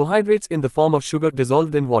and carbohydrates in the form of sugar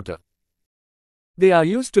dissolved in water. They are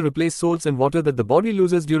used to replace salts and water that the body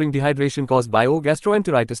loses during dehydration caused by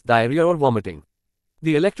gastroenteritis, diarrhea or vomiting.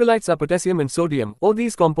 The electrolytes are potassium and sodium.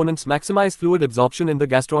 These components maximize fluid absorption in the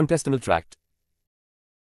gastrointestinal tract.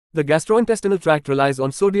 The gastrointestinal tract relies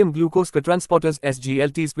on sodium glucose cotransporters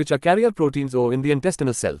SGLTs, which are carrier proteins in the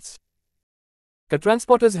intestinal cells.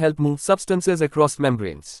 Cotransporters help move substances across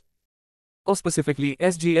membranes. Specifically,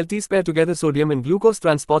 SGLTs pair together sodium and glucose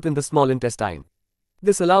transport in the small intestine.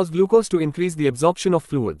 This allows glucose to increase the absorption of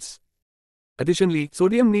fluids. Additionally,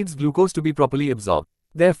 sodium needs glucose to be properly absorbed.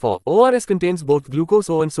 Therefore, ORS contains both glucose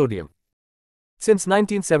and sodium. Since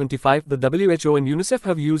 1975, the WHO and UNICEF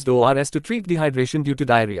have used ORS to treat dehydration due to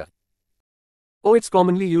diarrhea. It's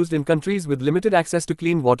commonly used in countries with limited access to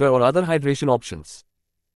clean water or other hydration options.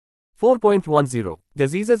 4.10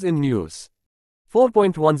 Diseases in news.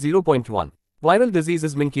 4.10.1 Viral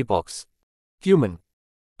diseases. Monkeypox. Human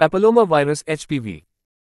papillomavirus HPV.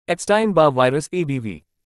 Epstein-Barr virus EBV.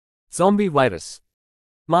 Zombie virus.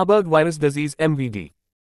 Marburg virus disease MVD.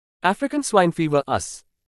 African swine fever US.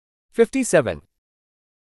 57.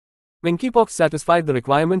 Monkeypox satisfied the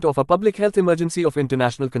requirement of a public health emergency of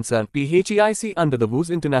international concern (PHEIC) under the WHO's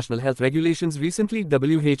international health regulations. Recently,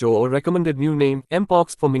 WHO recommended new name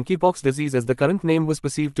Mpox for monkeypox disease as the current name was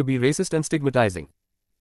perceived to be racist and stigmatizing.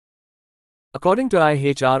 According to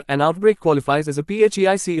IHR, an outbreak qualifies as a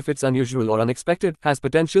PHEIC if it's unusual or unexpected, has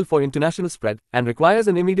potential for international spread, and requires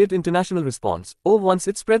an immediate international response, or once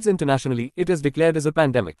it spreads internationally, it is declared as a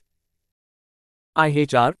pandemic.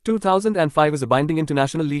 IHR 2005 is a binding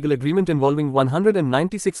international legal agreement involving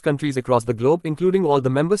 196 countries across the globe, including all the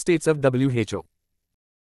member states of WHO.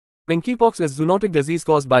 Monkeypox is a zoonotic disease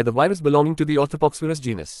caused by the virus belonging to the Orthopoxvirus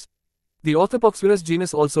genus. The Orthopoxvirus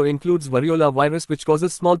genus also includes variola virus, which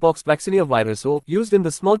causes smallpox, vaccinia virus used in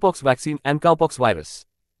the smallpox vaccine, and cowpox virus.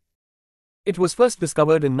 It was first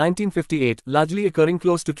discovered in 1958, largely occurring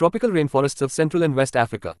close to tropical rainforests of Central and West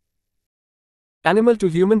Africa. Animal to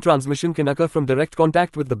human transmission can occur from direct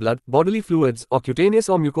contact with the blood, bodily fluids, or cutaneous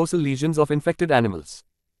or mucosal lesions of infected animals.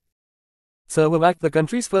 Cervavac, the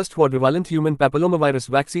country's first quadrivalent human papillomavirus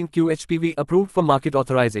vaccine QHPV, approved for market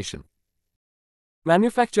authorization.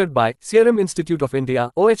 Manufactured by Serum Institute of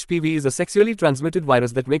India, OHPV is a sexually transmitted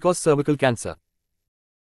virus that may cause cervical cancer.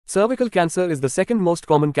 Cervical cancer is the second most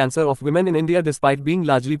common cancer of women in India despite being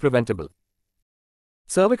largely preventable.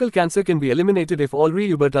 Cervical cancer can be eliminated if all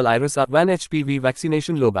re-ubertal iris are 1 HPV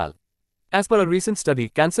vaccination global. As per a recent study,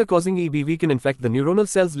 cancer-causing EBV can infect the neuronal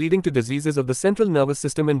cells leading to diseases of the central nervous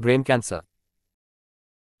system and brain cancer.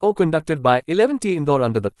 Conducted by 11T Indore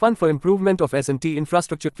under the Fund for Improvement of S&T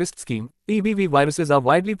Infrastructure FIST scheme, EBV viruses are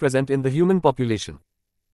widely present in the human population.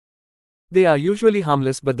 They are usually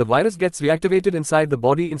harmless, but the virus gets reactivated inside the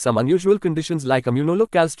body in some unusual conditions like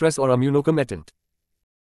immunolocal stress or immunocompetent.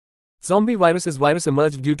 Zombie virus is virus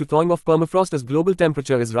emerged due to thawing of permafrost as global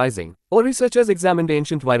temperature is rising. Researchers examined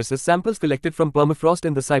ancient viruses samples collected from permafrost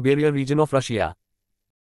in the Siberia region of Russia.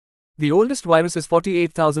 The oldest virus is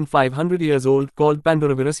 48,500 years old, called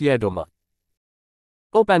Pandoravirus yedoma.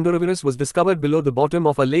 Pandoravirus was discovered below the bottom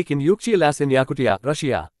of a lake in Yuktchi in Yakutia,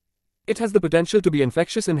 Russia. It has the potential to be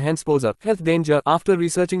infectious and hence pose a health danger after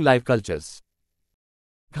researching live cultures.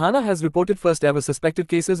 Ghana has reported first ever suspected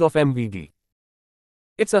cases of MVD.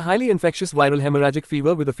 It's a highly infectious viral hemorrhagic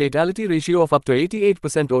fever with a fatality ratio of up to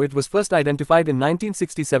 88%. It was first identified in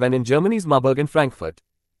 1967 in Germany's Marburg and Frankfurt.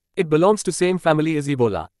 It belongs to same family as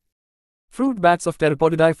Ebola. Fruit bats of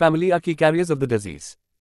Pteropodidae family are key carriers of the disease.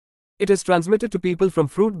 It is transmitted to people from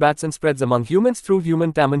fruit bats and spreads among humans through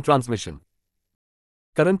human-to-human transmission.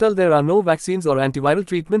 Currently, there are no vaccines or antiviral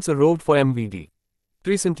treatments approved for MVD.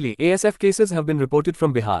 Recently, ASF cases have been reported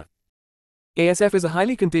from Bihar. ASF is a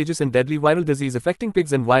highly contagious and deadly viral disease affecting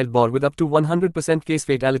pigs and wild boar with up to 100% case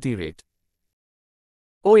fatality rate.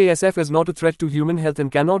 ASF is not a threat to human health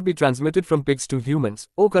and cannot be transmitted from pigs to humans.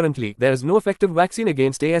 Currently, there is no effective vaccine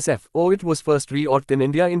against ASF. It was first reported in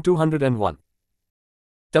India in 2001.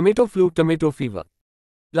 Tomato flu, tomato fever.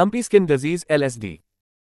 Lumpy skin disease LSD.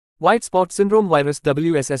 White spot syndrome virus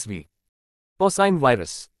WSSV. Porcine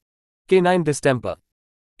virus. Canine distemper.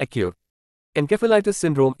 Acute encephalitis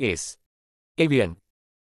syndrome ACE. Avian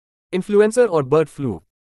influenza or bird flu.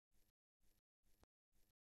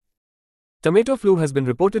 Tomato flu has been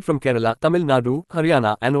reported from Kerala, Tamil Nadu,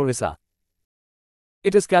 Haryana, and Orissa.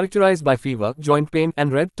 It is characterized by fever, joint pain,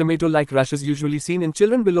 and red, tomato-like rashes usually seen in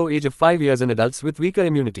children below age of 5 years and adults with weaker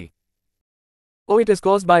immunity. It is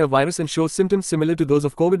caused by a virus and shows symptoms similar to those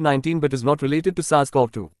of COVID-19 but is not related to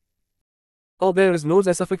SARS-CoV-2. There is no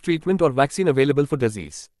specific treatment or vaccine available for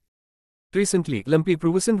disease. Recently,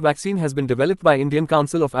 lumpy-provusant vaccine has been developed by Indian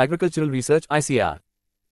Council of Agricultural Research (ICAR).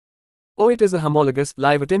 It is a homologous,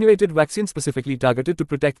 live attenuated vaccine specifically targeted to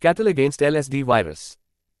protect cattle against LSD virus.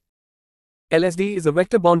 LSD is a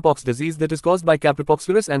vector-borne pox disease that is caused by capripox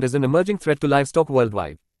virus and is an emerging threat to livestock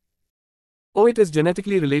worldwide. It is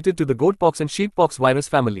genetically related to the goat pox and sheep pox virus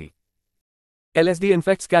family. LSD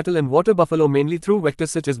infects cattle and water buffalo mainly through vectors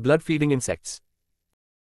such as blood-feeding insects.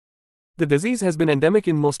 The disease has been endemic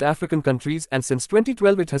in most African countries and since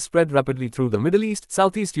 2012 it has spread rapidly through the Middle East,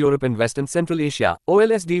 Southeast Europe and West and Central Asia.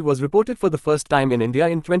 LSD was reported for the first time in India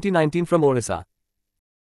in 2019 from Orissa.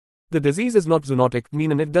 The disease is not zoonotic,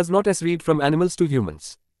 meaning it does not spread from animals to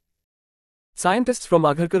humans. Scientists from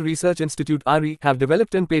Agharkar Research Institute (ARI) have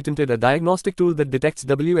developed and patented a diagnostic tool that detects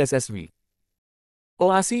WSSV.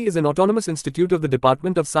 ARI is an autonomous institute of the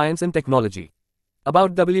Department of Science and Technology.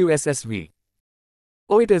 About WSSV.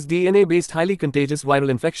 It is DNA-based highly contagious viral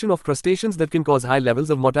infection of crustaceans that can cause high levels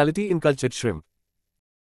of mortality in cultured shrimp.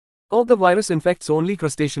 The virus infects only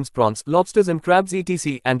crustaceans, prawns, lobsters and crabs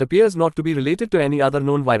etc. and appears not to be related to any other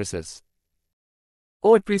known viruses.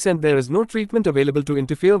 At present there is no treatment available to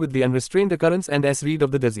interfere with the unrestrained occurrence and spread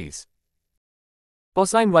of the disease.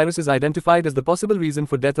 Porcine virus is identified as the possible reason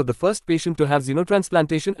for death of the first patient to have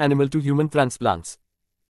xenotransplantation animal to human transplants.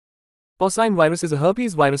 Porcine virus is a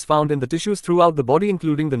herpes virus found in the tissues throughout the body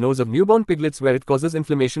including the nose of newborn piglets where it causes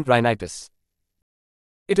inflammation, rhinitis.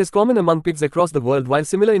 It is common among pigs across the world while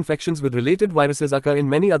similar infections with related viruses occur in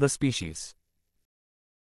many other species.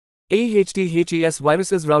 AHTHES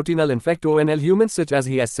viruses routinely infect ONL humans such as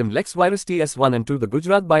Simplex virus TS1 and 2. The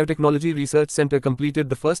Gujarat Biotechnology Research Centre completed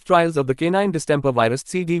the first trials of the canine distemper virus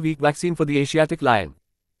CDV vaccine for the Asiatic lion.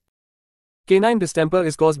 Canine distemper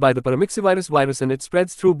is caused by the paramyxovirus virus and it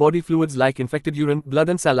spreads through body fluids like infected urine, blood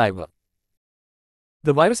and saliva.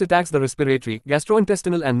 The virus attacks the respiratory,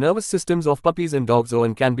 gastrointestinal and nervous systems of puppies and dogs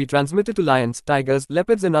and can be transmitted to lions, tigers,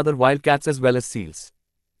 leopards and other wild cats as well as seals.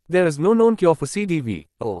 There is no known cure for CDV.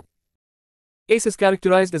 ACE is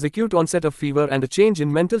characterized as acute onset of fever and a change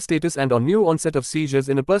in mental status and on new onset of seizures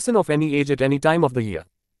in a person of any age at any time of the year.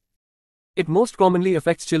 It most commonly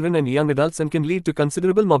affects children and young adults and can lead to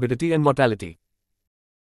considerable morbidity and mortality.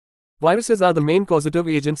 Viruses are the main causative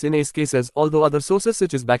agents in ACE cases, although other sources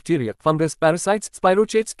such as bacteria, fungus, parasites,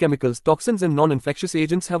 spirochetes, chemicals, toxins and non-infectious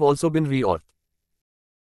agents have also been reworked.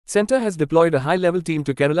 Center has deployed a high-level team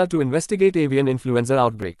to Kerala to investigate avian influenza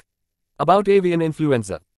outbreak. About avian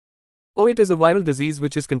influenza. It is a viral disease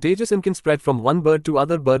which is contagious and can spread from one bird to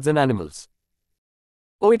other birds and animals.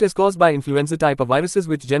 It is caused by influenza type of viruses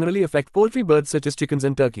which generally affect poultry birds such as chickens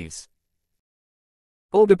and turkeys.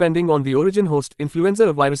 Depending on the origin host,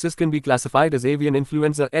 influenza viruses can be classified as avian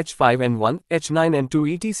influenza H5N1,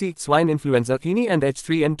 H9N2 etc., swine influenza Guinea and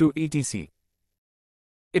H3N2 etc.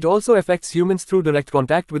 It also affects humans through direct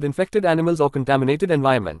contact with infected animals or contaminated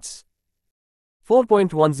environments.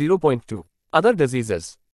 4.10.2 Other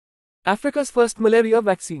diseases. Africa's first malaria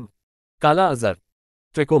vaccine. Kala Azar.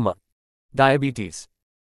 Trachoma. Diabetes.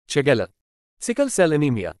 Shigella. Sickle cell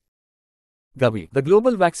anemia. Gavi. The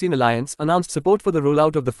Global Vaccine Alliance announced support for the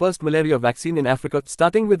rollout of the first malaria vaccine in Africa,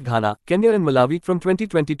 starting with Ghana, Kenya and Malawi from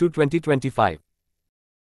 2020 to 2025.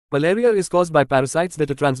 Malaria is caused by parasites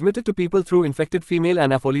that are transmitted to people through infected female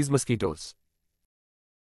Anopheles mosquitoes.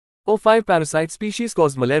 5 parasite species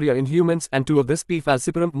cause malaria in humans, and 2 of this P.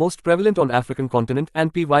 falciparum, most prevalent on African continent,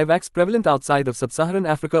 and P. vivax, prevalent outside of sub-Saharan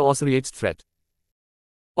Africa, oscillates threat.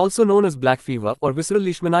 Also known as black fever or visceral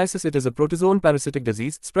leishmaniasis, it is a protozoan parasitic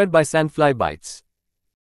disease spread by sandfly bites.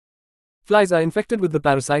 Flies are infected with the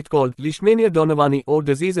parasite called Leishmania donovani.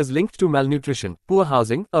 Disease is linked to malnutrition, poor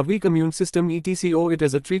housing, a weak immune system etc. It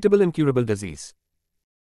is a treatable and curable disease.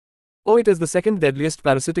 It is the second deadliest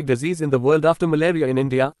parasitic disease in the world after malaria in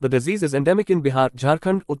India. The disease is endemic in Bihar,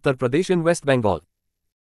 Jharkhand, Uttar Pradesh and West Bengal.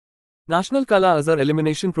 National Kala Azar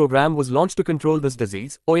Elimination Program was launched to control this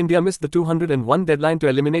disease. India missed the 201 deadline to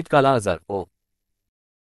eliminate Kala Azar.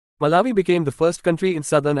 Malawi became the first country in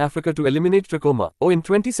southern Africa to eliminate trachoma. In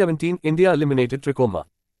 2017, India eliminated trachoma.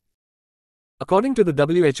 According to the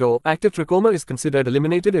WHO, active trachoma is considered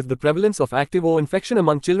eliminated if the prevalence of active infection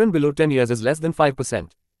among children below 10 years is less than 5%.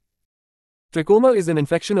 Trachoma is an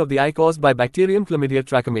infection of the eye caused by bacterium Chlamydia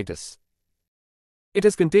trachomatis. It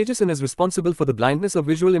is contagious and is responsible for the blindness or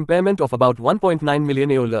visual impairment of about 1.9 million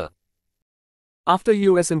AOL. After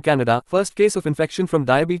US and Canada, first case of infection from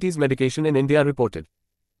diabetes medication in India reported.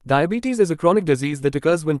 Diabetes is a chronic disease that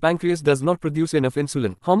occurs when pancreas does not produce enough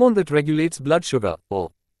insulin, hormone that regulates blood sugar, or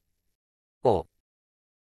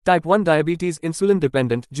Type 1 diabetes,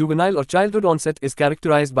 insulin-dependent, juvenile or childhood onset, is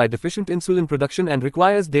characterized by deficient insulin production and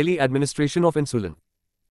requires daily administration of insulin.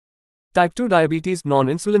 Type 2 diabetes,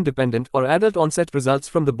 non-insulin dependent or adult onset, results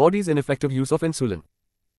from the body's ineffective use of insulin.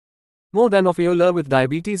 More than of people with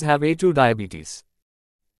diabetes have A2 diabetes.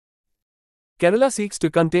 Kerala seeks to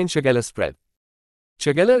contain Shigella spread.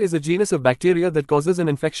 Shigella is a genus of bacteria that causes an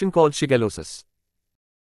infection called shigellosis.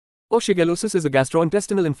 Shigellosis is a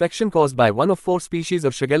gastrointestinal infection caused by one of 4 species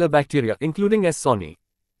of Shigella bacteria, including S. sonnei.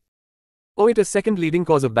 It is second leading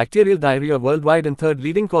cause of bacterial diarrhea worldwide and third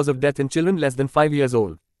leading cause of death in children less than 5 years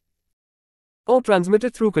old.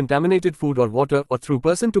 Transmitted through contaminated food or water or through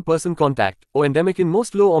person-to-person contact, endemic in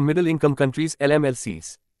most low or middle-income countries,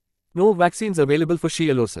 LMLCs. No vaccines available for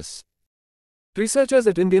shigellosis. Researchers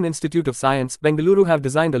at Indian Institute of Science, Bengaluru have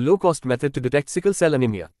designed a low-cost method to detect sickle cell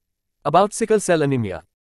anemia. About sickle cell anemia.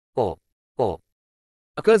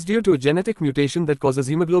 Occurs due to a genetic mutation that causes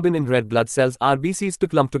hemoglobin in red blood cells, RBCs, to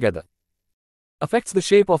clump together. Affects the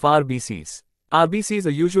shape of RBCs. RBCs are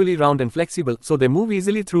usually round and flexible, so they move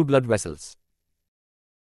easily through blood vessels.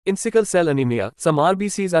 In sickle cell anemia, some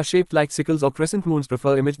RBCs are shaped like sickles or crescent moons.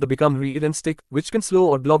 Prefer image that become red and stick, which can slow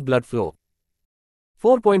or block blood flow.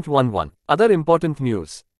 4.11 Other important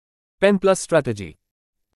news. PEN Plus strategy.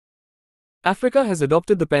 Africa has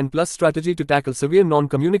adopted the PEN Plus strategy to tackle severe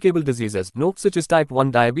non-communicable diseases, such as type 1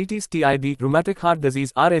 diabetes, TID, rheumatic heart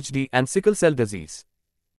disease, RHD, and sickle cell disease.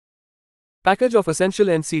 Package of essential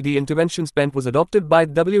NCD interventions PEN was adopted by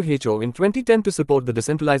WHO in 2010 to support the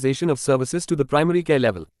decentralization of services to the primary care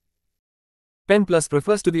level. PEN Plus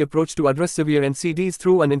refers to the approach to address severe NCDs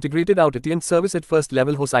through an integrated outpatient service at first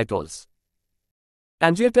level hospitals.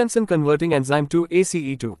 Angiotensin converting enzyme 2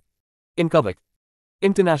 ACE2. INCOVAC.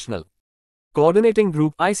 International Coordinating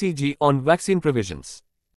Group ICG on vaccine provisions.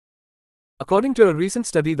 According to a recent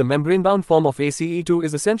study, the membrane-bound form of ACE2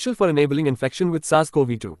 is essential for enabling infection with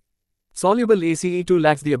SARS-CoV-2. Soluble ACE2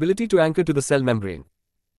 lacks the ability to anchor to the cell membrane.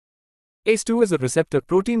 ACE2 is a receptor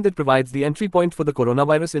protein that provides the entry point for the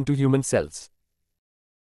coronavirus into human cells.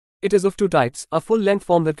 It is of 2 types, a full-length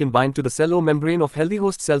form that can bind to the cell membrane of healthy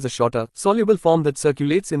host cells, a shorter, soluble form that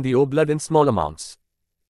circulates in the blood in small amounts.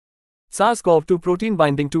 SARS-CoV-2 protein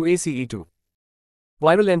binding to ACE2.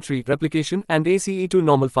 Viral entry, replication, and ACE2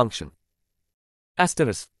 normal function.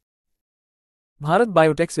 Asterisk. Bharat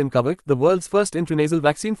Biotech's INCOVAC, the world's first intranasal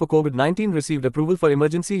vaccine for COVID-19, received approval for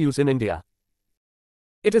emergency use in India.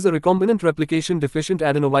 It is a recombinant replication-deficient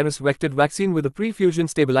adenovirus vectored vaccine with a pre-fusion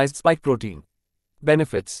stabilized spike protein.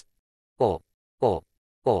 Benefits.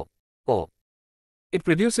 It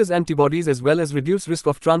produces antibodies as well as reduced risk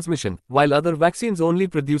of transmission, while other vaccines only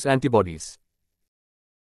produce antibodies.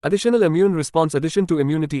 Additional immune response. Addition to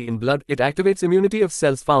immunity in blood, it activates immunity of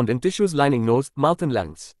cells found in tissues lining nose, mouth and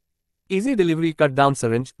lungs. Easy delivery, cut down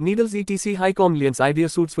syringe, needles etc. High convenience idea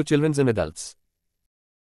suits for children and adults.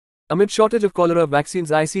 Amid shortage of cholera vaccines,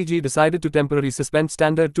 ICG decided to temporarily suspend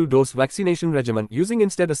standard 2-dose vaccination regimen, using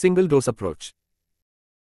instead a single-dose approach.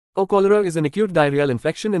 Cholera is an acute diarrheal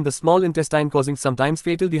infection in the small intestine causing sometimes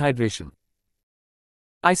fatal dehydration.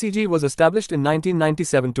 ICG was established in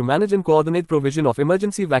 1997 to manage and coordinate provision of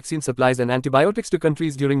emergency vaccine supplies and antibiotics to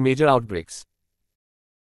countries during major outbreaks.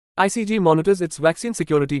 ICG monitors its vaccine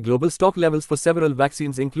security global stock levels for several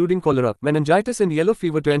vaccines including cholera, meningitis and yellow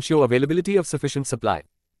fever to ensure availability of sufficient supply.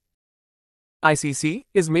 ICC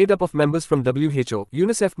is made up of members from WHO,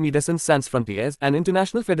 UNICEF, Médecins Sans Frontières, and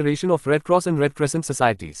International Federation of Red Cross and Red Crescent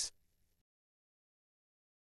Societies.